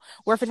normal,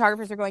 where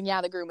photographers are going,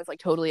 yeah, the groom was like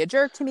totally a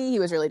jerk to me. He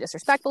was really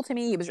disrespectful to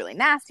me. He was really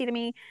nasty to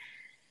me.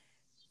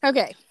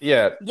 Okay.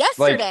 Yeah.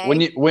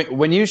 Yesterday, like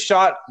when you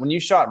shot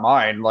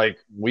mine, like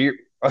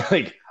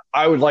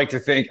I would like to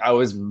think I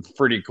was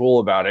pretty cool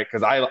about it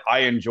because I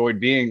enjoyed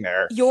being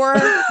there.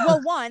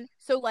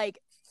 So like,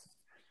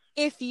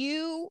 if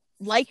you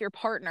like your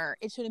partner,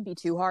 it shouldn't be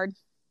too hard.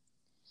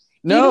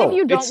 No, even if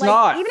you don't it's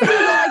not. Even if you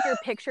don't like your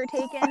picture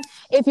taken,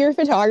 if your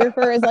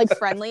photographer is like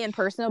friendly and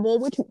personable,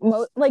 which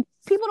like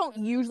people don't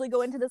usually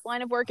go into this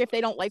line of work if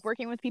they don't like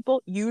working with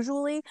people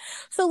usually.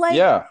 So like,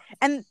 yeah,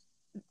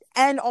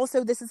 and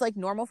also this is like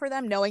normal for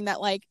them, knowing that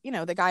like,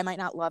 the guy might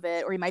not love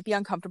it or he might be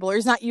uncomfortable or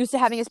he's not used to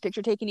having his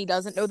picture taken. He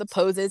doesn't know the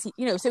poses,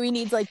 so he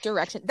needs like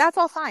direction. That's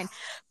all fine.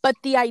 But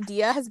the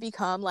idea has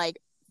become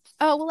like,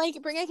 oh, well,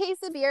 like, bring a case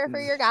of beer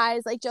for your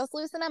guys. Like, just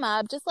loosen him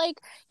up. Just,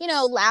 like,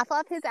 laugh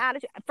off his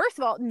attitude. First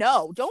of all,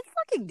 no, don't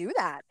fucking do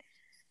that.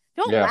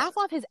 Don't laugh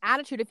off his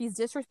attitude if he's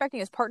disrespecting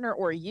his partner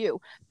or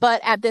you.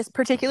 But at this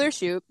particular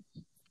shoot,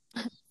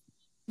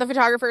 the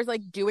photographer is,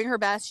 like, doing her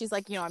best. She's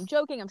like, I'm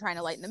joking. I'm trying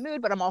to lighten the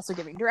mood, but I'm also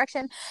giving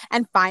direction.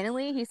 And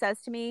finally, he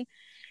says to me,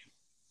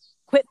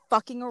 quit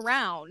fucking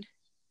around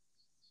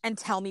and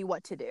tell me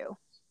what to do.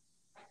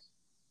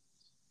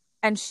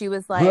 And she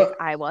was like,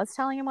 I was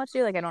telling him what to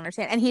do. Like, I don't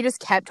understand. And he just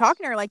kept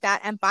talking to her like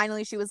that. And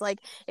finally, she was like,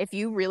 if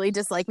you really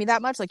dislike me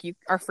that much, like, you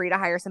are free to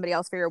hire somebody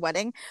else for your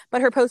wedding.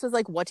 But her post was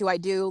like, what do I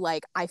do?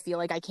 Like, I feel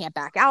like I can't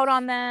back out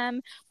on them,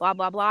 blah,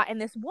 blah, blah.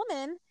 And this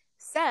woman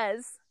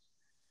says,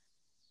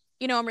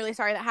 I'm really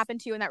sorry that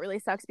happened to you and that really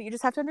sucks. But you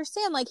just have to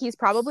understand, like, he's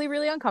probably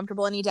really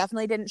uncomfortable and he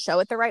definitely didn't show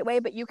it the right way.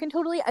 But you can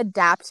totally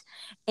adapt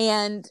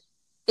and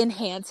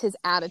enhance his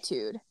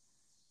attitude.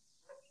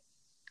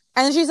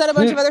 And then she said a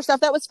bunch of other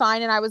stuff that was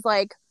fine. And I was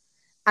like,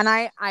 and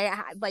I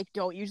like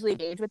don't usually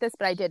engage with this,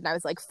 but I did. And I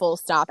was like, full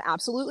stop.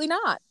 Absolutely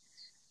not.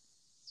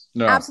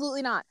 No.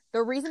 Absolutely not.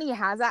 The reason he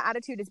has that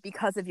attitude is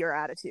because of your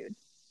attitude.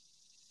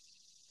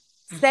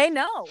 Say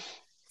no.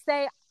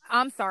 Say,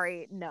 I'm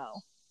sorry.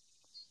 No.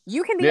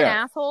 You can be an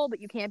asshole, but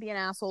you can't be an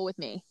asshole with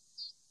me.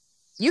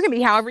 You can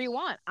be however you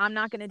want. I'm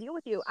not going to deal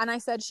with you. And I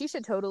said she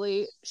should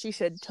totally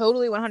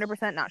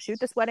 100% not shoot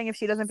this wedding if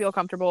she doesn't feel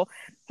comfortable.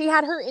 He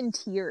had her in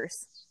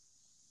tears.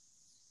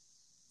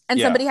 And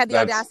Yeah, somebody had the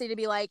that's audacity to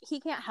be like, he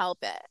can't help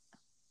it.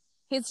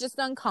 He's just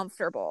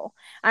uncomfortable.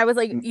 I was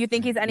like, you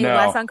think he's any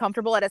less no.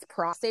 uncomfortable at his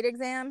prostate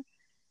exam?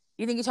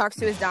 You think he talks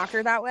to his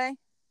doctor that way?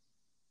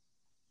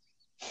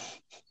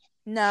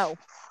 No.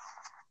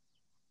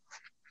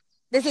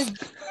 This is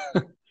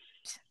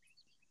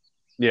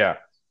Yeah.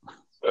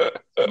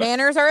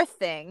 manners are a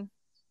thing.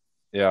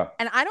 Yeah.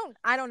 And I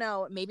don't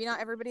know. Maybe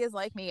not everybody is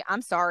like me.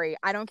 I'm sorry.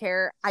 I don't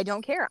care. I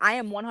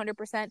am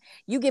 100%.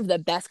 You give the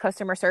best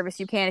customer service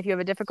you can. If you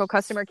have a difficult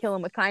customer, kill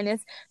them with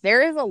kindness.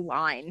 There is a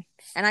line.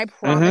 And I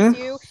promise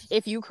you,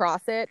 if you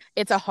cross it,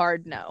 it's a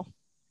hard no.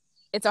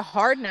 It's a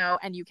hard no,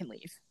 and you can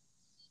leave.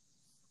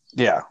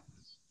 Yeah.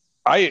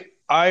 I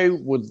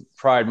would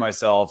pride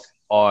myself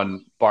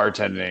on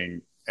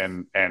bartending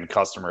and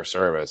customer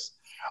service.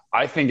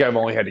 I think I've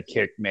only had to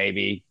kick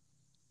maybe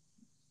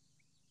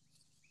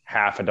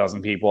half a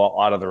dozen people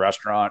out of the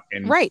restaurant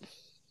in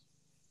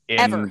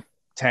Ever.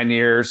 10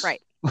 years.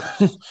 Right.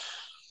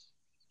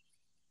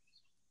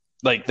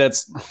 Like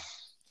that's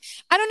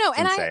I don't know.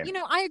 And insane.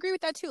 I agree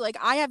with that too. Like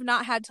I have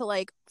not had to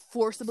like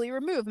forcibly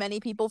remove many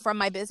people from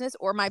my business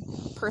or my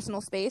personal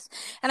space.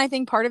 And I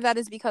think part of that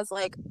is because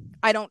like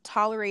I don't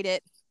tolerate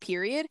it,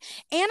 period.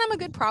 And I'm a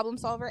good problem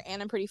solver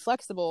and I'm pretty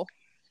flexible.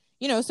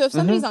 So if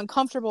somebody's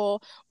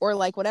uncomfortable or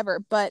like whatever,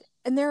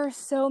 and there are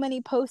so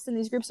many posts in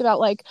these groups about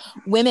like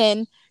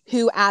women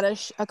who at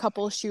a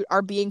couple shoot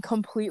are being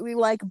completely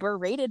like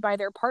berated by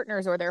their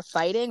partners, or they're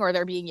fighting, or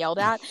they're being yelled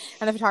at.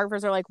 And the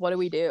photographers are like, what do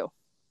we do?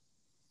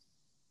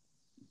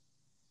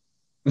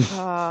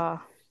 I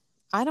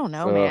don't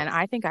know, man.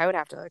 I think I would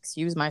have to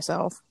excuse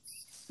myself.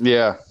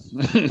 Yeah.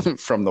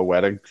 From the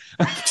wedding.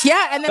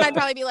 Yeah. And then I'd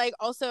probably be like,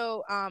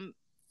 also,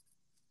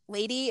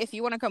 lady, if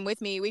you want to come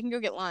with me, we can go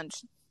get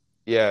lunch.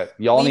 Yeah,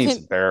 y'all need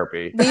some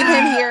therapy. Leave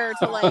him here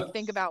to like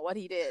think about what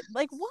he did.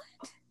 Like what?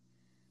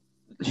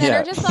 And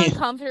are just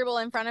uncomfortable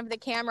in front of the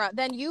camera.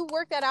 Then you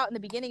work that out in the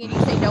beginning and you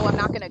say, no, I'm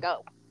not going to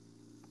go.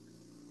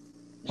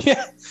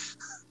 Yeah.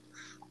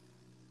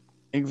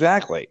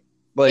 Exactly.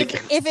 Like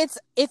if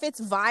it's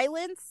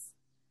violence,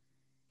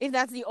 if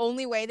that's the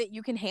only way that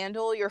you can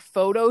handle your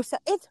photo, it's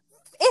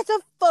a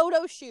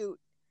photo shoot.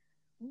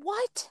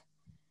 What?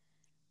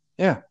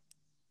 Yeah.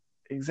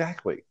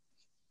 Exactly.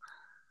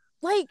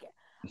 Like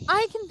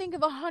I can think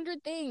of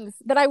 100 things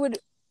that I would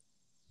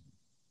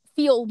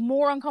feel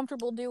more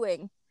uncomfortable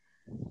doing.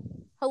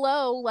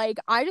 Hello, like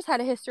I just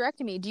had a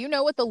hysterectomy. Do you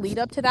know what the lead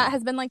up to that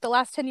has been like the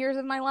last 10 years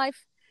of my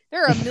life?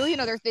 There are a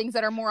million other things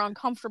that are more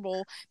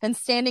uncomfortable than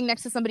standing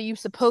next to somebody you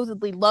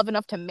supposedly love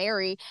enough to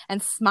marry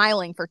and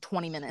smiling for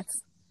 20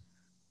 minutes.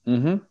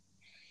 The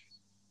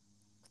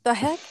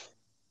heck?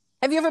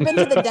 Have you ever been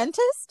to the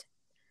dentist?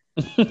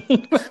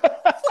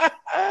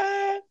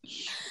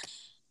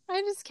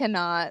 I just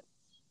cannot.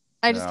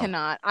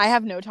 I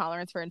have no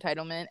tolerance for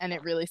entitlement, and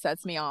it really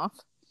sets me off.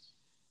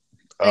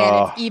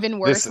 And it's even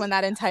worse when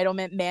that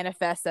entitlement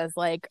manifests as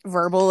like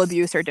verbal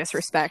abuse or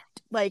disrespect.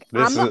 Like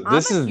I'm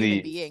a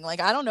human being.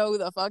 Like I don't know who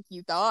the fuck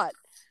you thought.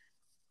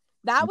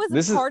 That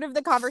was part of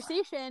the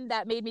conversation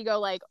that made me go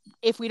like,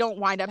 if we don't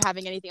wind up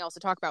having anything else to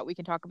talk about, we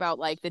can talk about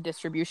like the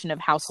distribution of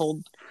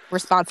household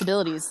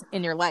responsibilities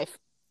in your life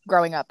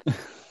growing up.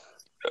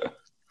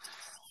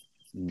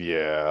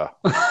 Yeah.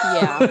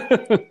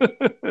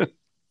 Yeah.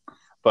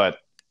 But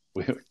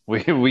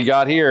we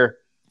got here.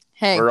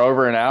 Hey, we're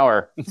over an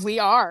hour. We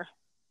are.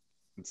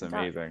 It's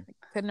amazing. I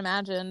couldn't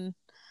imagine.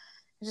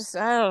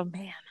 Oh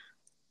man.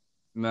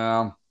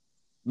 No,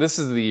 this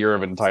is the year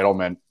of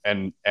entitlement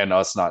and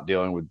us not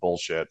dealing with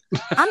bullshit.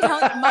 I'm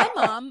telling you,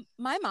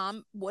 my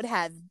mom would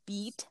have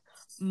beat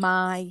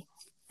my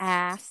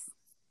ass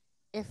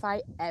if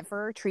I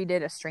ever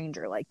treated a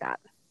stranger like that.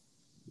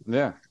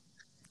 Yeah.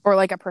 Or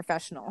like a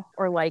professional,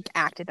 or like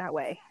acted that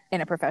way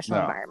in a professional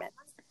environment.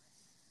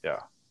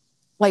 Yeah.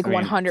 Like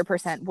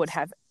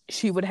 100%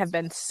 she would have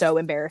been so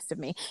embarrassed of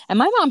me. And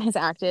my mom has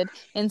acted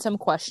in some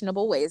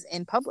questionable ways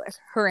in public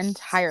her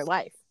entire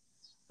life.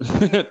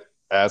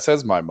 As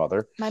has my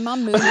mother. My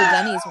mom mooned a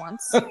Denny's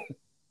once.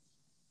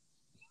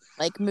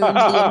 Like mooned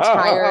the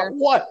entire...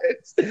 What?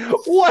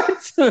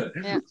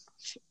 Yeah.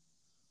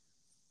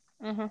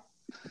 Mm-hmm.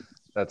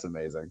 That's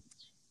amazing.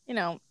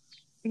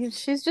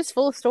 She's just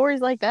full of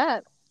stories like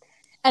that.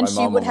 And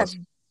she would have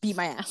beat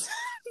my ass.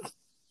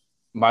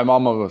 My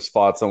mom almost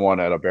fought someone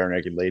at a Bare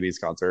Naked Ladies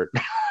concert.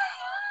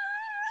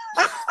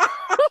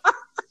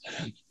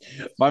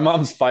 My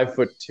mom's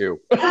 5'2".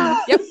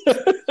 Yep.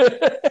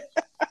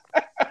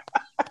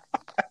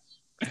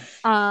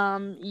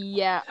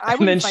 Yeah. I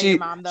wouldn't fight your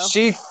mom though.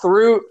 She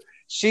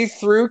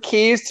threw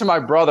keys to my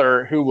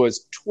brother, who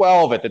was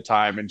 12 at the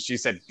time, and she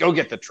said, "Go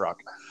get the truck."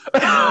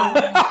 Oh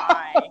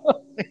my.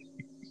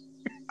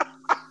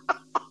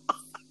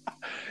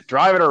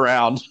 Drive it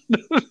around.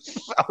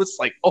 I was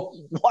like, "Oh,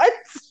 what?"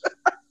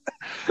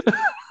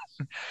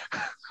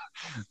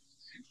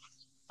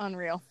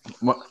 Unreal.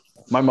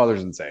 My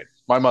mother's insane.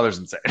 But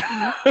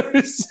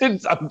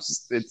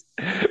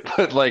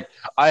like,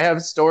 I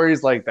have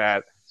stories like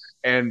that,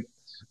 and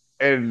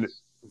they're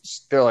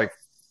like,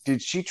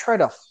 did she try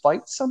to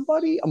fight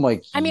somebody? I'm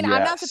like, I mean, yes.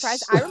 I'm not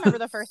surprised. I remember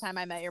the first time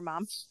I met your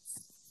mom.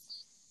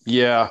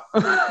 Yeah.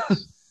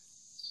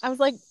 I was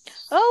like,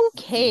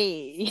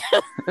 okay.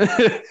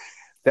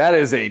 That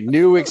is a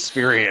new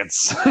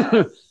experience.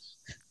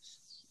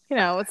 You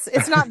know,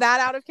 it's not that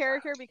out of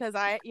character because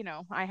I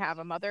have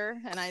a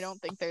mother and I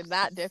don't think they're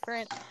that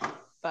different.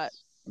 But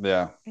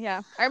yeah,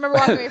 I remember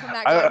walking away from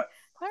that going,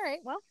 all right,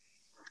 well,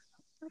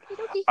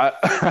 okay.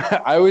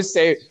 I always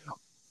say,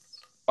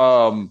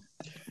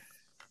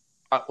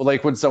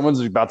 like when someone's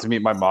about to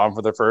meet my mom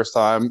for the first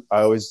time,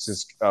 I always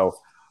just go,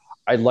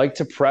 I'd like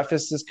to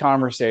preface this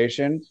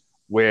conversation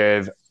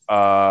with,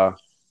 I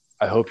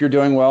hope you're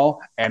doing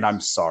well, and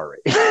I'm sorry.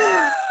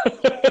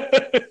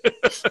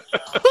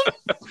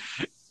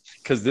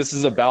 Because this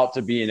is about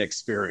to be an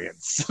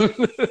experience.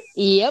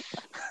 Yep.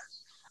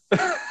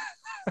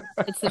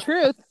 It's the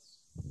truth.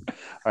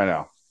 I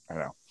know.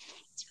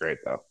 It's great,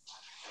 though.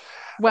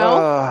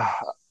 Well,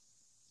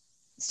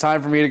 it's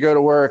time for me to go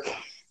to work.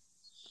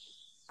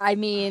 I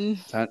mean,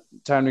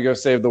 time to go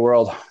save the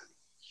world.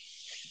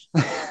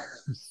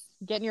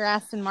 Get in your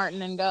Aston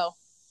Martin and go.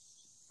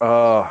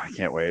 Oh, I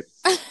can't wait.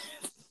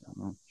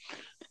 I'm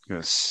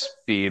going to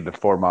speed the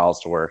 4 miles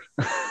to work.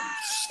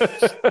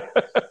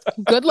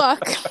 Good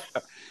luck.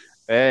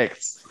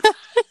 Thanks.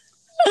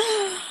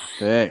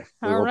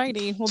 All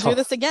righty. We'll do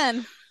this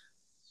again.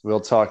 We'll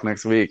talk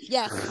next week.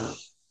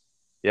 Yes.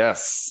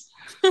 Yes.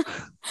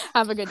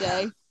 Have a good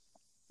day.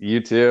 You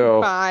too.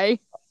 Bye.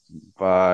 Bye.